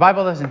 the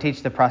Bible doesn't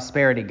teach the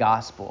prosperity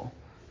gospel,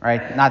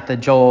 right? Not the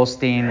Joel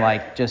Osteen,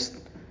 like, just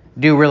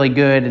do really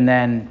good and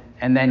then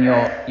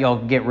you'll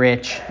get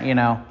rich,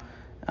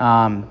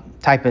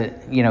 type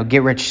of,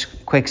 get rich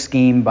quick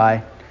scheme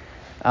by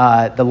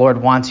the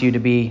Lord wants you to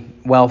be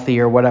wealthy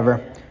or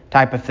whatever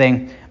type of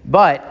thing.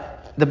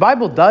 But the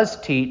Bible does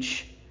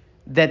teach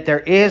that there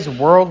is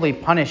worldly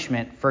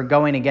punishment for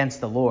going against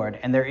the Lord,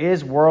 and there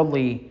is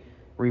worldly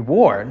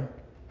reward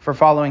for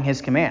following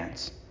his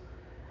commands.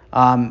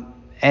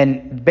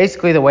 And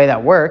basically the way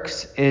that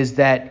works is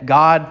that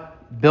God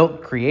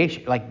built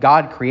creation, like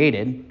God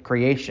created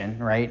creation,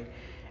 right?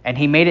 And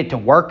he made it to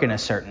work in a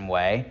certain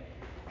way.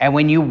 And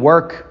when you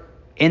work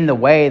in the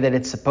way that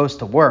it's supposed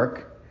to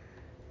work,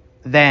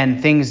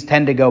 then things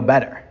tend to go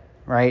better,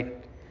 right?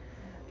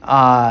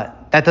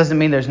 That doesn't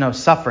mean there's no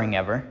suffering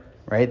ever,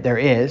 right? There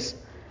is.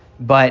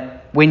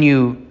 But when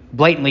you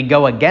blatantly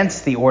go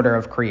against the order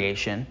of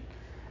creation,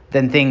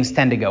 then things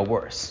tend to go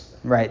worse,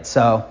 right?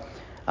 So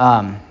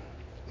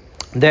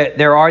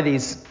there are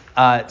these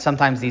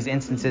sometimes these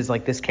instances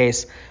like this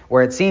case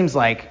where it seems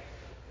like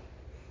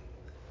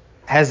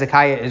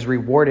Hezekiah is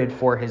rewarded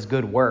for his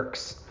good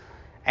works.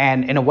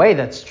 And in a way,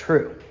 that's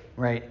true,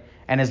 right?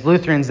 And as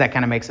Lutherans, that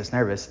kind of makes us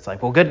nervous. It's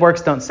like, well, good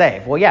works don't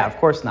save. Well, yeah, of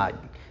course not.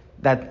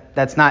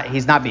 That's not.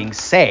 He's not being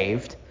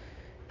saved.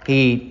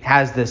 He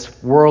has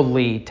this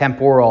worldly,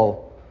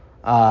 temporal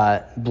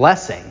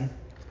blessing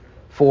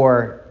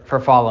for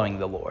following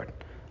the Lord.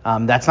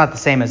 That's not the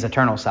same as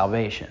eternal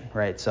salvation,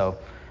 right? So,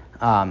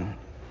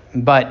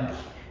 but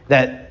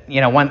that,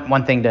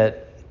 one thing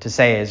to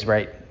say is,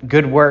 right,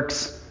 good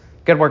works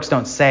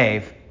don't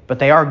save, but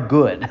they are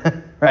good,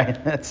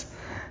 right? That's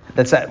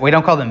we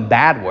don't call them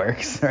bad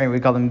works, right? We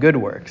call them good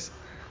works.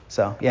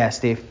 So, yeah,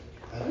 Steve.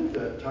 I think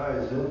that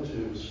ties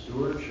into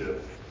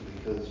stewardship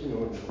because,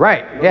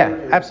 right,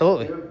 yeah,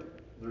 absolutely. Your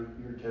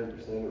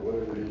 10% or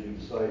whatever it is you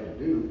decide to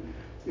do,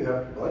 you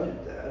have to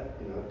budget that.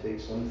 It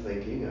takes some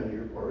thinking on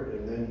your part,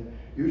 and then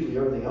usually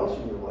everything else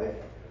in your life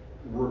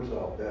works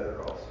out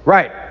better also.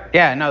 Right.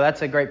 Yeah, no,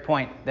 that's a great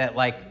point. That,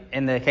 like,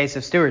 in the case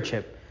of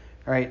stewardship,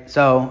 right?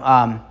 So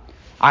I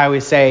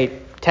always say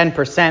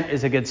 10%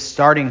 is a good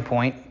starting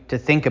point to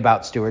think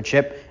about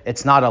stewardship.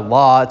 It's not a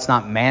law. It's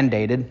not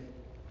mandated.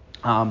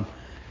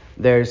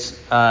 There's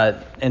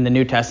in the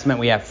New Testament,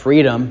 we have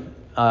freedom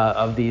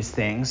of these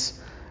things,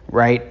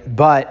 right?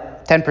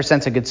 But 10%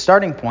 is a good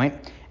starting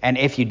point. And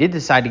if you did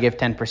decide to give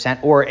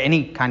 10% or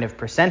any kind of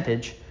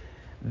percentage,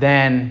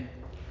 then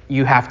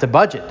you have to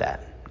budget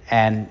that.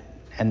 And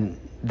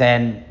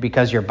then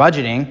because you're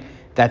budgeting,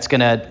 that's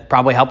going to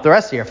probably help the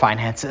rest of your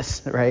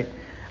finances, right?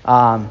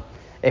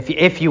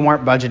 If you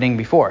weren't budgeting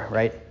before,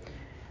 right?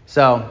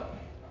 So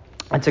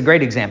it's a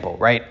great example,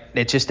 right?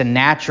 It's just a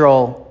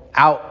natural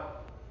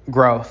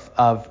outgrowth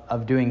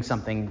of doing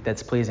something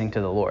that's pleasing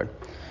to the Lord.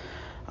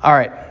 All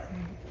right.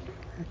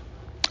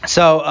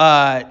 So,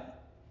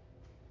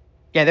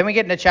 then we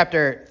get into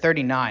chapter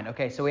 39.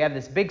 Okay, so we have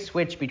this big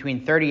switch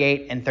between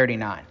 38 and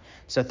 39.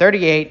 So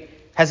 38,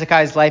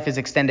 Hezekiah's life is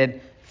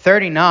extended.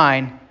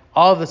 39,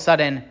 all of a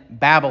sudden,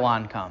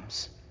 Babylon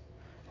comes,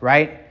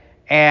 right?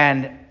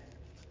 And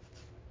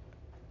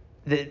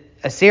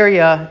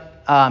Assyria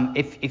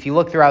if you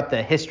look throughout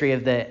the history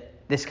of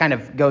this kind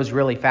of goes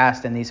really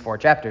fast in these 4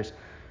 chapters.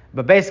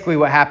 But basically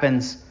what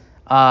happens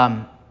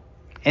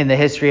in the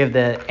history of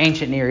the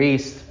ancient Near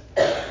East.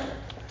 Do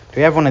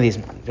we have one of these?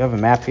 Do you have a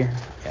map here?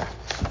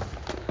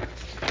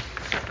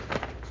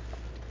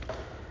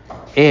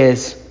 Yeah.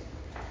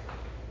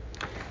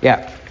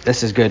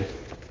 This is good.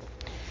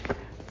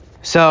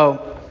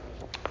 So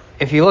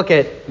if you look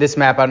at this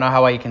map, I don't know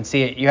how well you can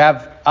see it. You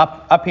have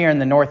up here in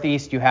the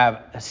northeast, you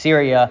have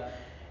Assyria.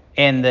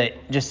 In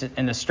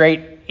the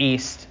straight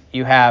east,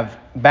 you have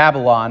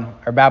Babylon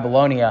or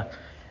Babylonia.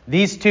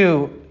 These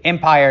 2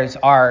 empires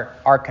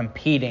are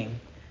competing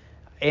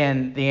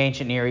in the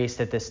ancient Near East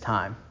at this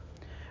time,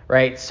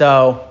 right?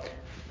 So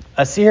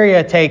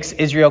Assyria takes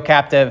Israel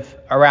captive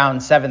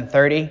around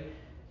 730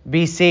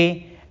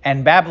 BC,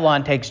 and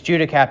Babylon takes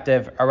Judah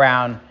captive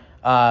around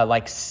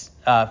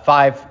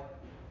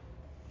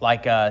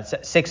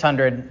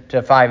 600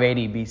 to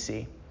 580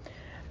 BC,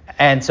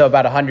 and so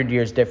about 100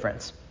 years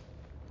difference.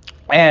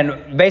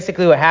 And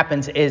basically what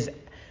happens is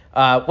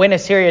when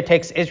Assyria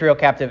takes Israel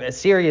captive,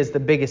 Assyria is the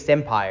biggest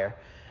empire.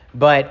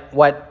 But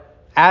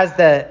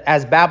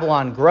as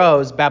Babylon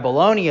grows,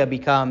 Babylonia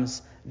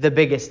becomes the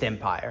biggest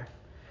empire.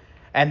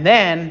 And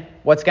then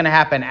what's going to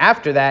happen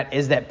after that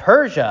is that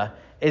Persia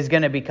is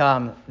going to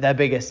become the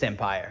biggest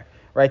empire,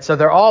 right? So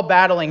they're all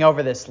battling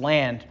over this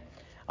land.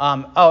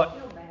 Well,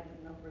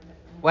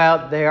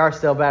 they are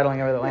still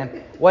battling over the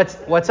land.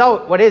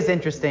 What is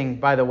interesting,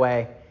 by the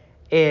way,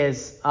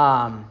 is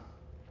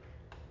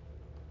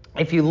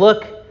if you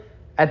look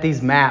at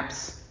these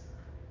maps,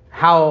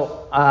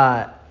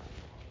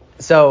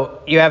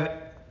 so you have,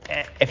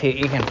 if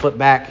you can flip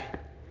back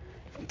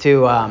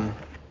to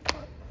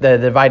the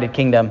divided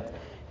kingdom,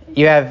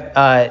 you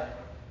have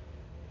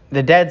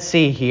the Dead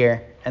Sea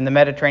here and the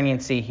Mediterranean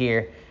Sea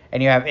here,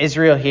 and you have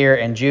Israel here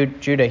and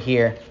Judah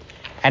here.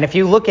 And if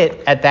you look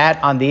at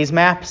that on these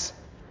maps,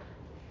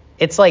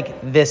 it's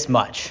like this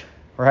much,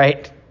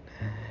 right?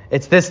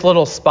 It's this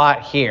little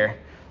spot here,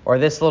 or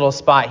this little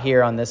spot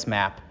here on this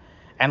map.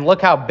 And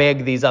look how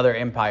big these other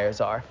empires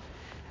are.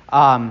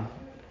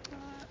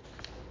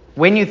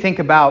 When you think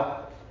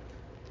about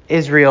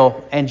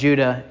Israel and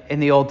Judah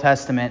in the Old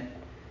Testament,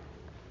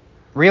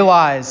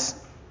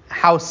 realize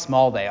how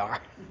small they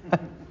are.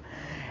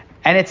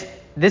 And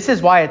this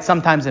is why it's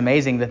sometimes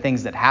amazing the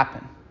things that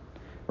happen,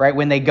 right?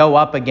 When they go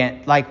up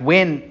again, like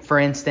when, for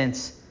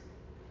instance,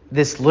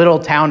 this little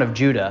town of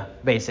Judah,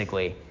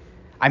 basically,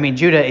 I mean,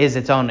 Judah is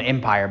its own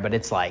empire, but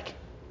it's like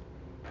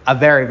a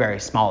very,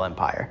 very small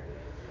empire.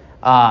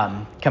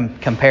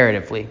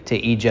 Comparatively to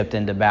Egypt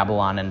and to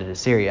Babylon and to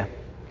Assyria.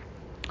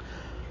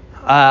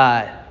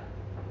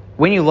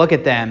 When you look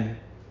at them,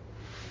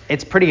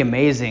 it's pretty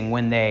amazing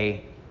when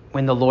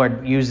the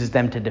Lord uses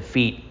them to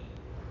defeat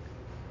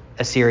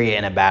Assyria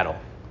in a battle,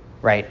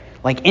 right?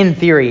 Like in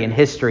theory, in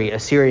history,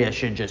 Assyria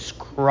should just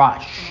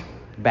crush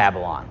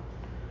Babylon,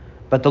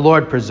 but the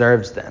Lord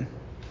preserves them.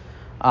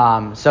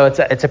 So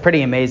it's a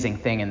pretty amazing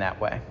thing in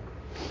that way.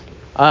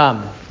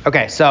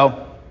 Okay,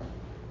 so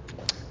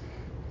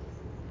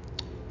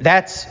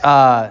that's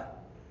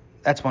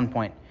one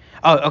point.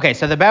 Oh, okay.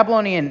 So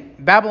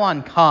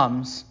Babylon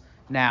comes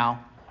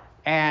now,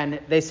 and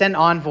they send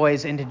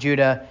envoys into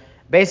Judah,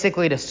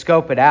 basically to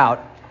scope it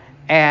out.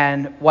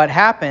 And what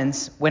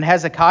happens when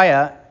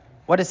Hezekiah?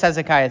 What does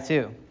Hezekiah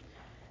do?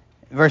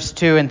 Verse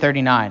 2 and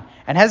 39.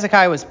 And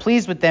Hezekiah was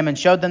pleased with them and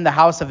showed them the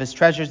house of his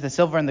treasures, the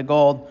silver and the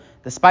gold,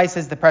 the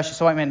spices, the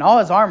precious ointment, and all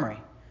his armory.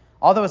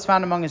 All that was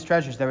found among his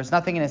treasures. There was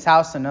nothing in his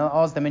house and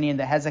all his dominion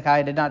that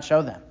Hezekiah did not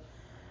show them.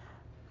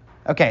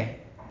 Okay,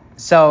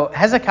 so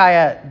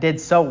Hezekiah did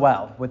so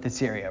well with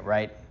Assyria,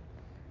 right?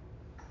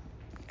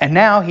 And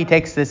now he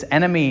takes this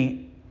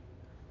enemy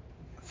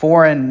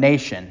foreign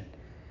nation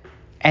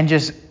and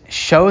just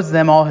shows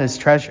them all his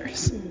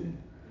treasures.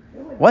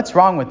 What's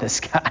wrong with this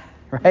guy,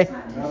 right?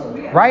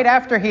 Right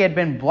after he had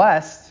been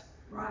blessed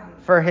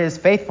for his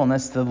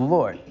faithfulness to the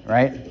Lord,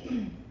 right?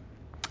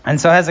 And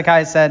so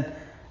Hezekiah said,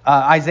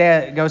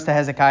 Isaiah goes to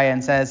Hezekiah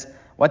and says,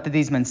 what did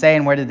these men say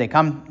and where did they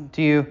come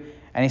to you?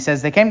 And he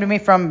says, they came to me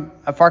from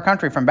a far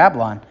country, from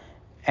Babylon.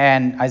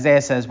 And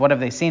Isaiah says, what have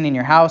they seen in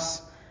your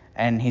house?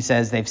 And he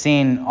says, they've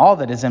seen all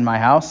that is in my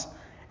house.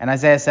 And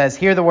Isaiah says,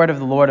 hear the word of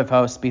the Lord of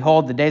hosts.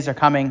 Behold, the days are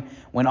coming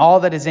when all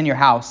that is in your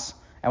house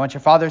and what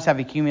your fathers have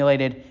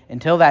accumulated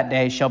until that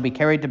day shall be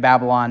carried to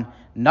Babylon.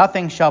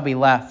 Nothing shall be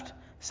left,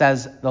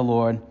 says the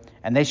Lord.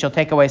 And they shall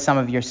take away some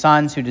of your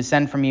sons who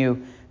descend from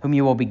you, whom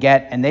you will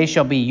beget, and they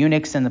shall be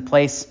eunuchs in the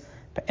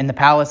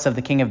palace of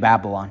the king of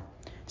Babylon.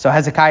 So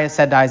Hezekiah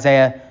said to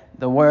Isaiah,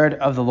 the word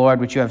of the Lord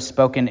which you have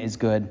spoken is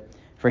good.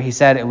 For he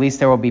said, at least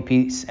there will be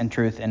peace and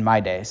truth in my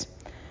days.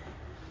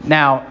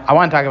 Now, I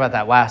want to talk about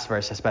that last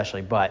verse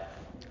especially, but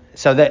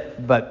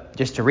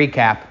just to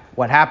recap,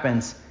 what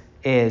happens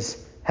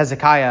is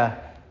Hezekiah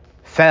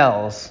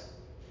fails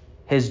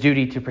his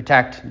duty to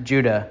protect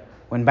Judah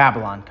when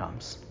Babylon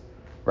comes,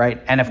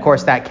 right? And of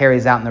course that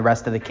carries out in the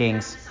rest of the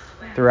kings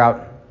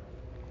throughout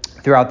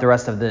the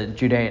rest of the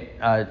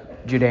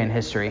Judean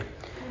history,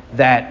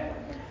 that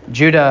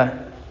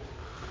Judah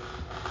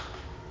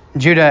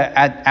Judah,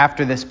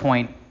 after this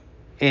point,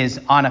 is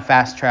on a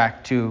fast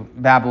track to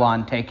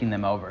Babylon taking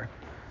them over,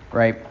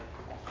 right?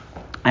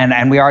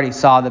 And we already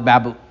saw the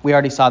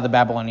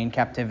Babylonian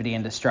captivity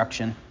and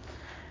destruction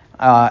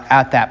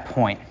at that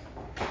point.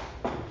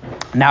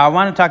 Now I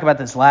want to talk about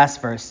this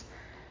last verse.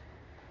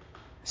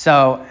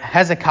 So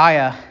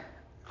Hezekiah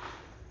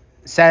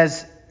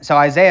says, so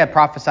Isaiah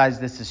prophesies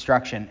this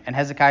destruction, and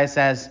Hezekiah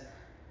says,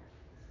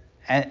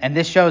 and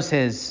this shows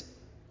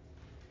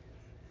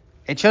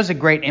it shows a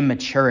great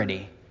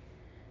immaturity,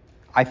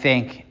 I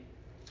think,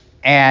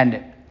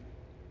 and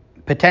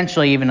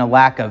potentially even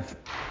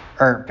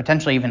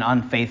potentially even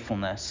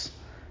unfaithfulness,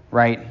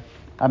 right?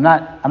 I'm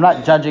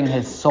not judging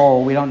his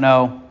soul. We don't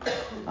know.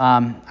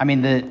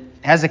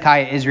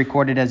 Hezekiah is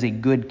recorded as a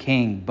good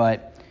king,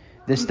 but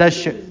this does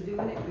show. He was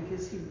doing it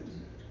because he was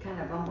kind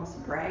of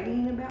almost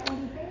bragging about what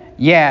he had.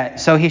 Yeah,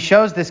 so he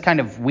shows this kind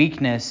of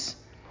weakness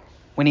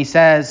when he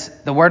says,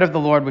 "The word of the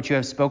Lord which you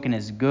have spoken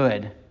is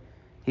good."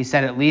 He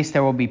said, "At least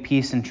there will be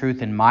peace and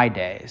truth in my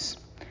days."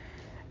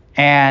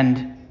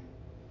 And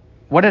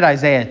what did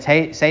Isaiah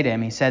say to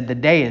him? He said, "The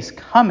day is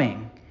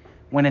coming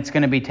when it's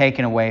going to be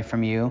taken away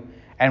from you,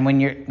 and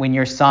when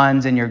your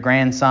sons and your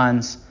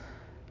grandsons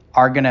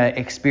are going to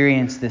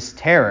experience this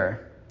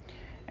terror."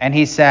 And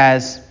he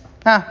says,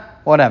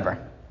 whatever,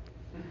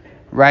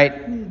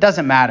 right?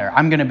 Doesn't matter.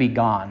 I'm going to be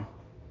gone.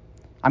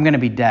 I'm going to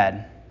be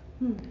dead.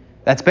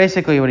 That's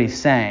basically what he's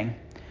saying.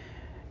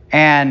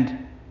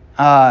 And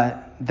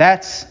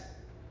that's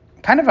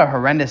kind of a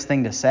horrendous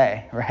thing to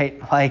say, right?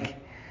 Like,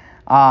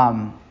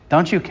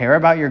 don't you care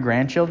about your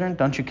grandchildren?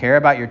 Don't you care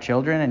about your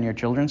children and your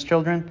children's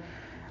children?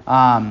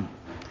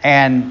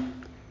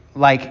 And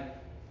like,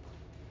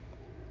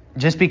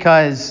 just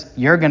because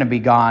you're going to be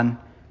gone,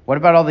 what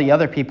about all the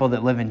other people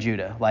that live in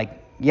Judah? Like,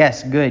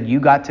 yes, good, you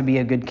got to be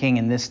a good king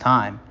in this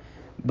time,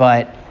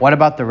 but what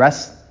about the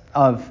rest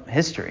of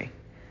history,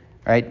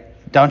 right?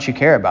 Don't you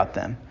care about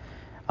them?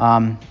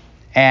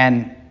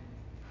 And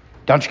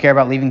don't you care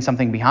about leaving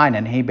something behind?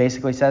 And he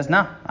basically says,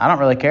 no, I don't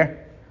really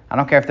care. I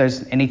don't care if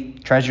there's any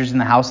treasures in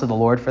the house of the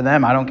Lord for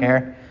them. I don't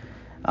care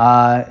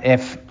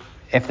if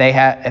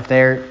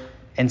they're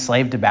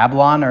enslaved to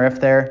Babylon or if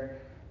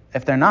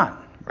they're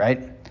not,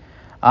 right?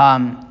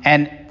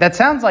 And that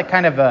sounds like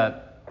kind of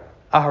a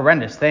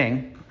horrendous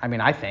thing. I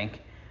mean, I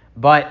think,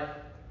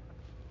 but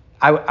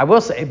I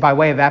will say, by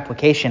way of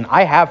application,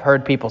 I have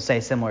heard people say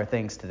similar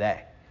things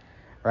today,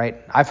 right?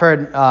 I've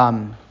heard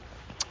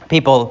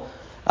people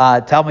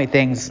tell me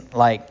things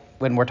like,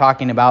 when we're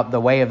talking about the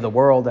way of the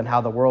world and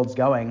how the world's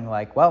going,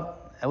 like, well,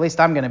 at least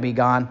I'm going to be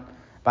gone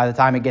by the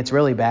time it gets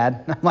really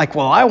bad. I'm like,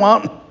 well, I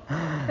won't.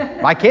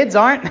 My kids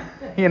aren't,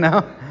 you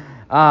know.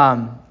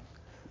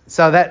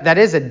 So that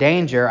is a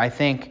danger, I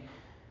think.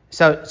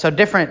 So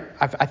different.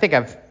 I think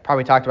I've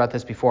probably talked about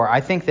this before.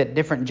 I think that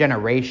different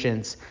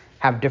generations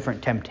have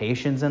different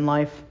temptations in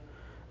life,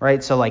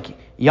 right? So like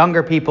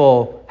younger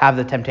people have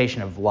the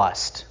temptation of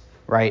lust,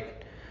 right?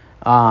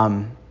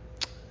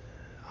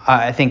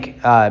 I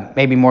think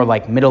maybe more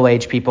like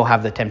middle-aged people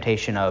have the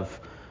temptation of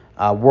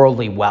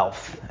worldly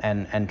wealth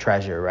and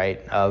treasure,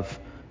 right? Of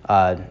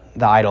the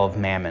idol of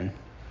mammon.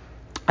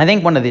 I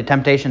think one of the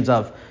temptations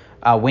of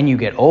when you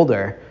get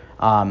older,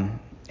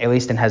 at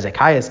least in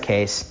Hezekiah's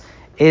case,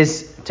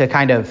 is to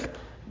kind of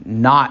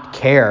not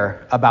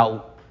care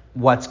about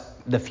what's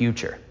the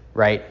future,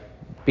 right?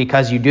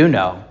 Because you do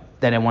know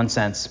that in one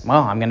sense,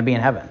 well, I'm going to be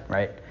in heaven,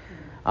 right?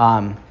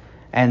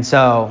 And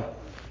so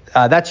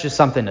that's just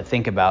something to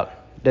think about.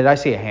 Did I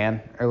see a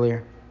hand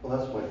earlier? Well,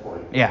 that's my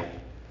point. Yeah.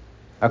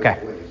 Okay.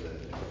 Like I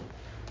said.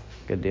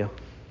 Good deal.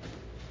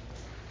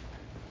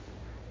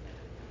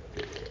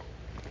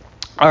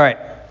 All right.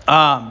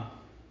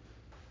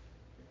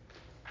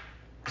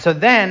 So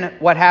then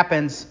what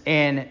happens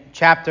in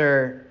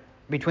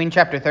between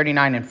chapter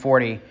 39 and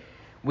 40,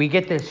 we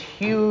get this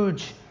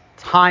huge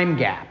time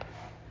gap.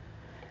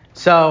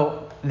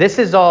 So this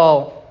is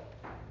all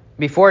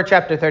before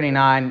chapter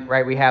 39,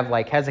 right? We have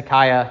like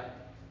Hezekiah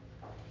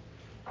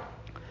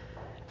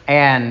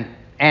and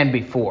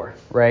before,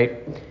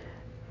 right?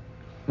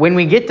 When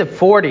we get to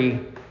 40,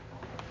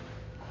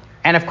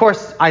 and of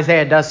course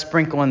Isaiah does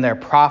sprinkle in their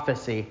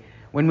prophecy.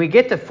 When we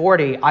get to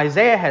 40,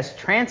 Isaiah has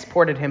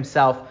transported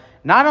himself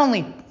not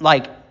only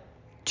like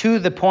to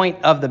the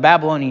point of the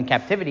Babylonian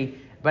captivity,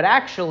 but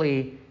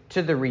actually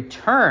to the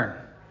return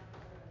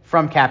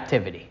from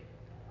captivity.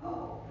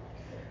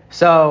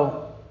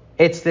 So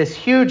it's this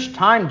huge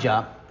time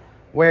jump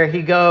where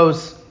he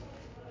goes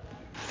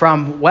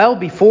from well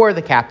before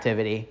the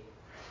captivity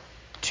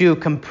to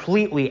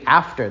completely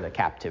after the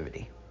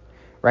captivity,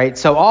 right?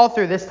 So all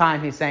through this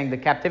time, he's saying the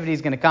captivity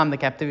is going to come, the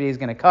captivity is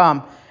going to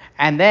come.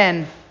 And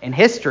then in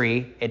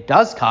history, it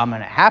does come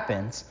and it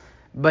happens.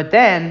 But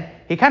then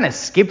he kind of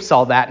skips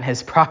all that in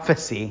his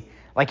prophecy.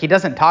 Like he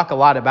doesn't talk a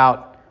lot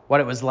about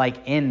what it was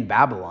like in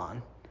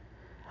Babylon.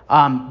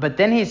 But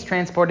then he's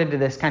transported to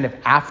this kind of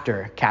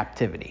after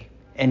captivity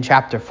in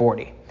chapter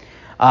 40.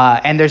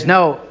 And there's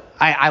no,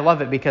 I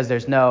love it because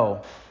there's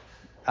no,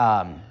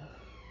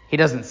 he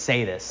doesn't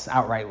say this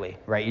outrightly,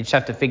 right? You just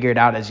have to figure it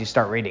out as you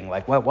start reading.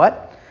 Like,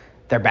 what?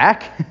 They're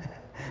back?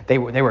 they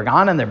were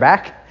gone and they're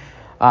back?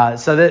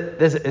 So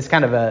this is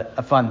kind of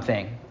a fun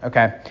thing,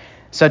 okay?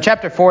 So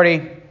chapter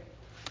 40,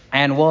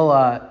 and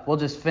we'll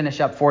just finish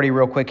up 40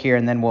 real quick here,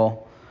 and then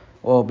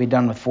we'll be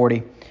done with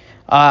 40.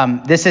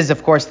 This is,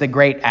 of course, the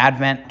great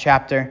Advent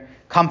chapter.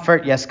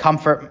 Comfort, yes,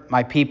 comfort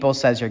my people,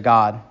 says your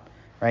God,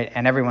 right?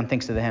 And everyone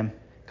thinks of the hymn,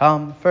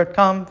 comfort,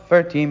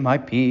 comfort ye my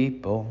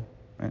people.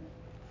 Right?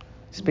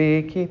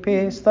 Speak ye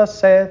peace, thus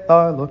saith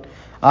our Lord.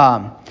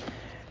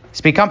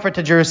 Speak comfort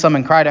to Jerusalem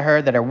and cry to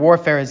her that her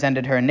warfare has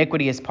ended, her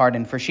iniquity is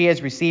pardoned, for she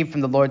has received from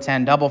the Lord's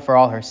hand double for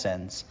all her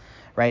sins.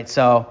 Right?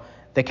 So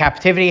the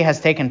captivity has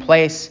taken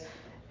place.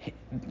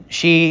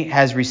 She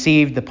has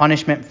received the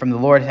punishment from the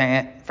Lord's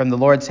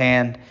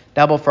hand,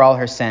 double for all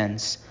her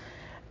sins.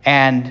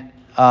 And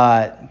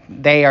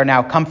they are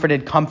now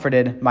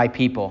comforted my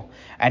people.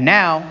 And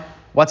now,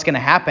 what's going to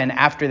happen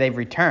after they've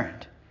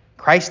returned?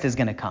 Christ is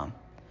going to come,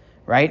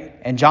 right?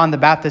 And John the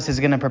Baptist is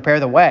going to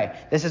prepare the way.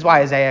 This is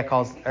why this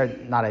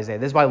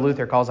is why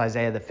Luther calls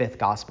Isaiah the fifth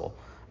gospel,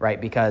 right?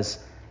 Because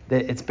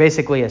it's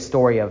basically a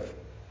story of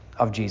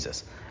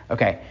Jesus.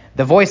 Okay,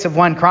 the voice of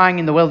one crying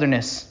in the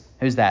wilderness.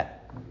 Who's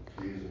that?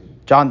 Jesus.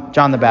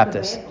 John the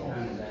Baptist.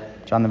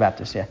 John the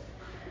Baptist, yeah.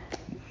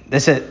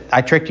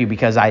 I tricked you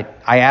because I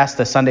asked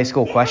a Sunday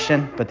school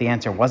question, but the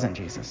answer wasn't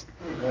Jesus.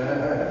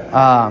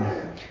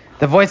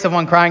 The voice of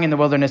one crying in the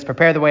wilderness,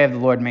 prepare the way of the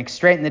Lord, make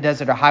straight in the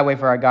desert a highway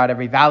for our God.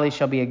 Every valley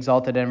shall be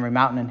exalted, and every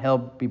mountain and hill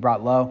be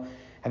brought low.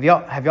 Have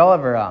y'all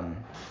ever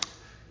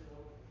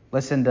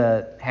listened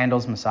to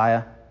Handel's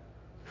Messiah?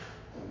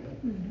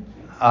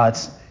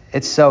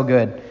 It's so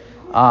good.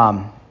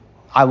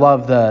 I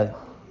love the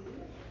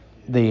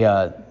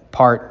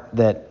part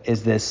that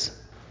is this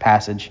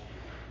passage.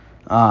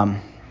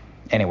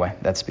 Anyway,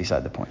 that's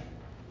beside the point.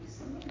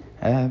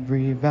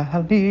 Every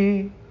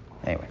valley.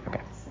 Anyway, okay.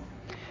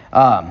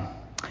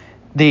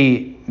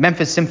 The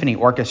Memphis Symphony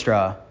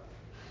Orchestra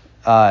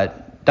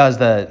does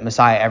the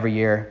Messiah every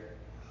year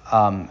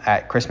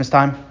at Christmas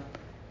time,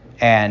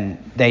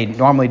 and they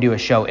normally do a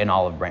show in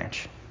Olive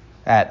Branch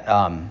at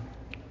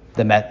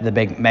the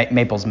big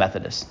Maples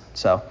Methodist.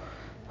 So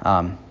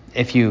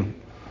if you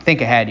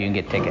think ahead, you can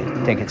get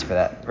tickets for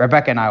that.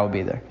 Rebecca and I will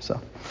be there. So,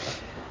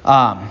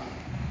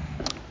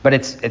 but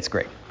it's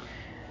great.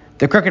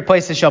 The crooked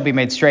places shall be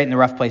made straight, and the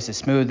rough places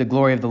smooth. The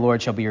glory of the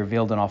Lord shall be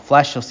revealed, and all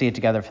flesh shall see it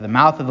together, for the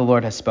mouth of the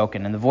Lord has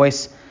spoken. And the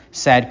voice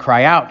said,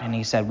 cry out. And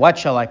he said, what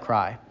shall I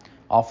cry?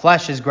 All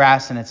flesh is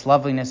grass, and its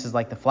loveliness is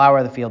like the flower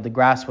of the field. The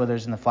grass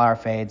withers and the flower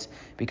fades,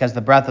 because the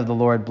breath of the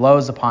Lord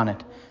blows upon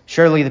it.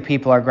 Surely the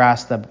people are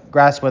grass. The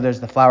grass withers,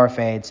 the flower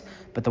fades,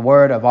 but the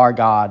word of our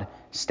God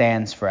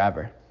stands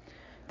forever.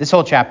 This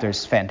whole chapter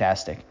is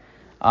fantastic.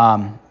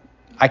 We're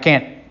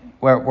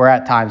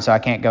at time, so I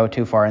can't go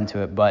too far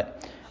into it, but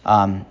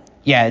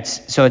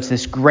it's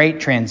this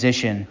great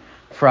transition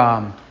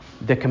from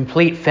the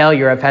complete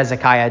failure of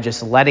Hezekiah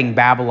just letting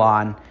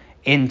Babylon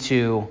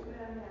into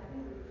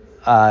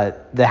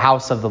the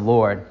house of the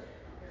Lord.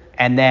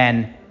 And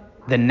then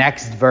the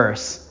next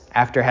verse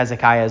after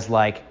Hezekiah is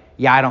like,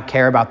 yeah, I don't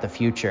care about the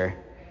future.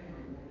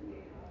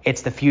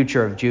 It's the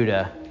future of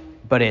Judah,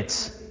 but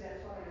it's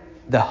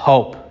the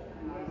hope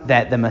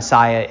that the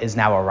Messiah is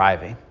now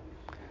arriving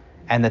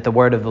and that the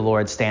word of the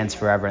Lord stands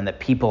forever and that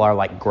people are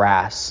like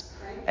grass.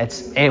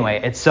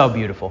 It's so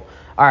beautiful.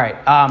 All right,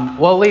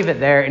 we'll leave it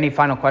there. Any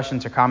final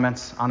questions or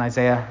comments on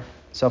Isaiah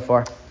so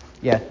far?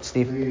 Yeah,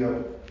 Steve?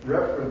 The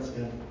reference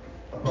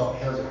about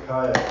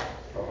Hezekiah,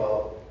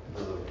 about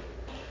the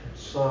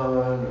sun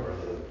or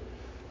the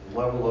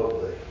level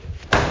of the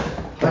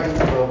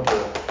height of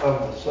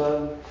the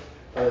sun.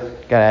 Gotta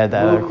add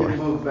that other You chord.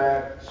 move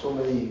back so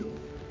many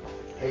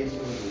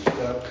paces or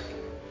steps.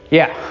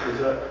 Yeah. Does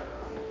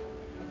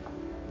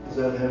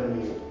that have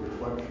any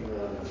reflection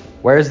on?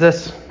 Where is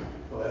this?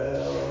 Well,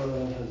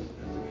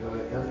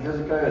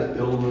 Hezekiah's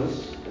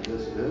illness, and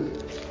this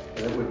is, and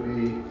it would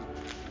be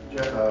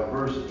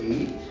verse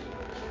 8.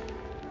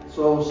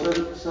 So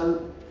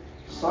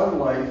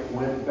sunlight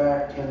went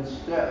back 10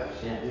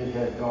 steps. Yeah. It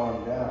had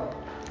gone down.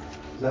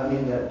 Does that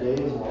mean that day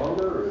is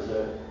longer, or is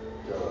that?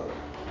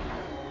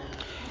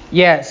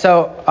 Yeah.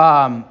 So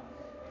I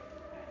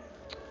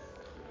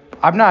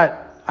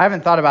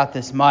haven't thought about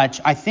this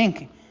much. I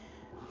think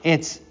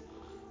it's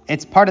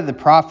part of the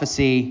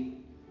prophecy.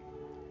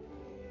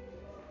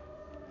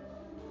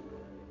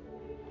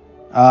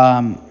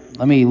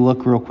 Let me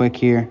look real quick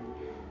here.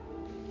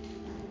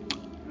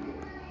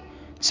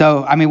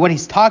 So, what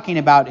he's talking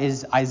about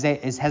is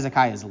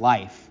Hezekiah's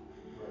life.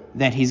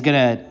 That he's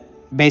going to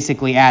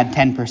basically add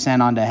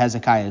 10% onto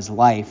Hezekiah's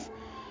life.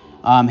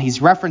 He's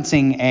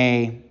referencing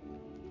a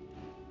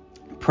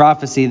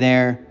prophecy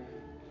there,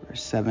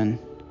 verse 7.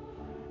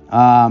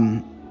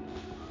 I'd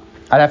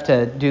have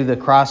to do the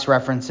cross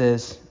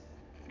references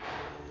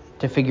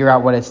to figure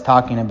out what it's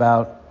talking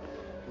about.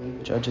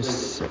 Judges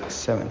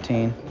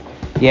 6:17.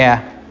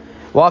 Yeah.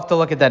 We'll have to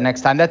look at that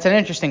next time. That's an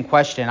interesting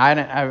question.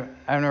 I've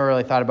never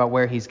really thought about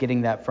where he's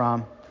getting that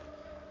from.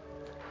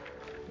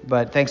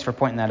 But thanks for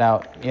pointing that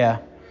out. Yeah,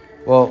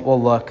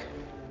 we'll look.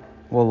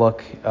 We'll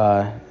look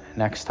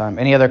next time.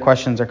 Any other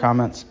questions or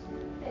comments?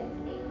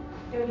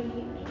 Is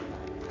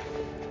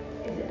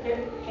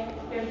it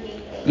chapter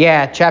 38?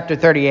 Yeah, chapter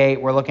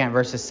 38. We're looking at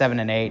verses 7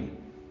 and 8.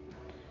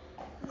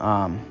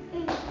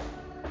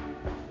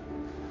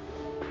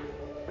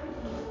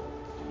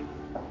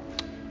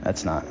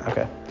 That's not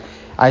okay.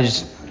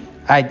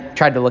 I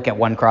tried to look at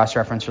one cross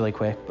reference really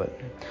quick, but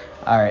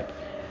all right.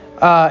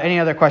 Any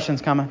other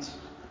questions, comments?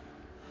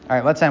 All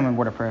right, let's end with a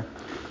word of prayer.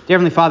 Dear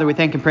Heavenly Father, we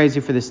thank and praise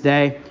you for this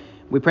day.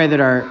 We pray that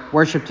our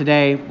worship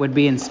today would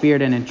be in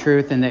spirit and in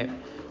truth, and that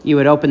you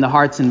would open the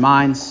hearts and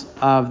minds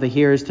of the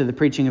hearers to the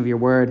preaching of your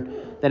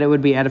word, that it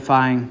would be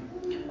edifying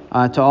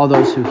to all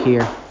those who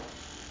hear.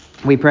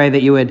 We pray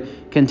that you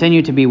would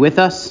continue to be with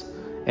us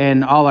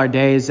in all our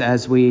days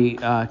as we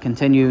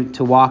continue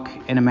to walk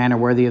in a manner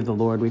worthy of the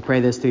Lord. We pray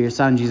this through your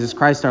Son, Jesus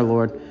Christ our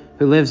Lord,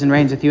 who lives and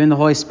reigns with you in the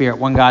Holy Spirit,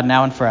 one God,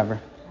 now and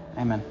forever.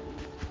 Amen.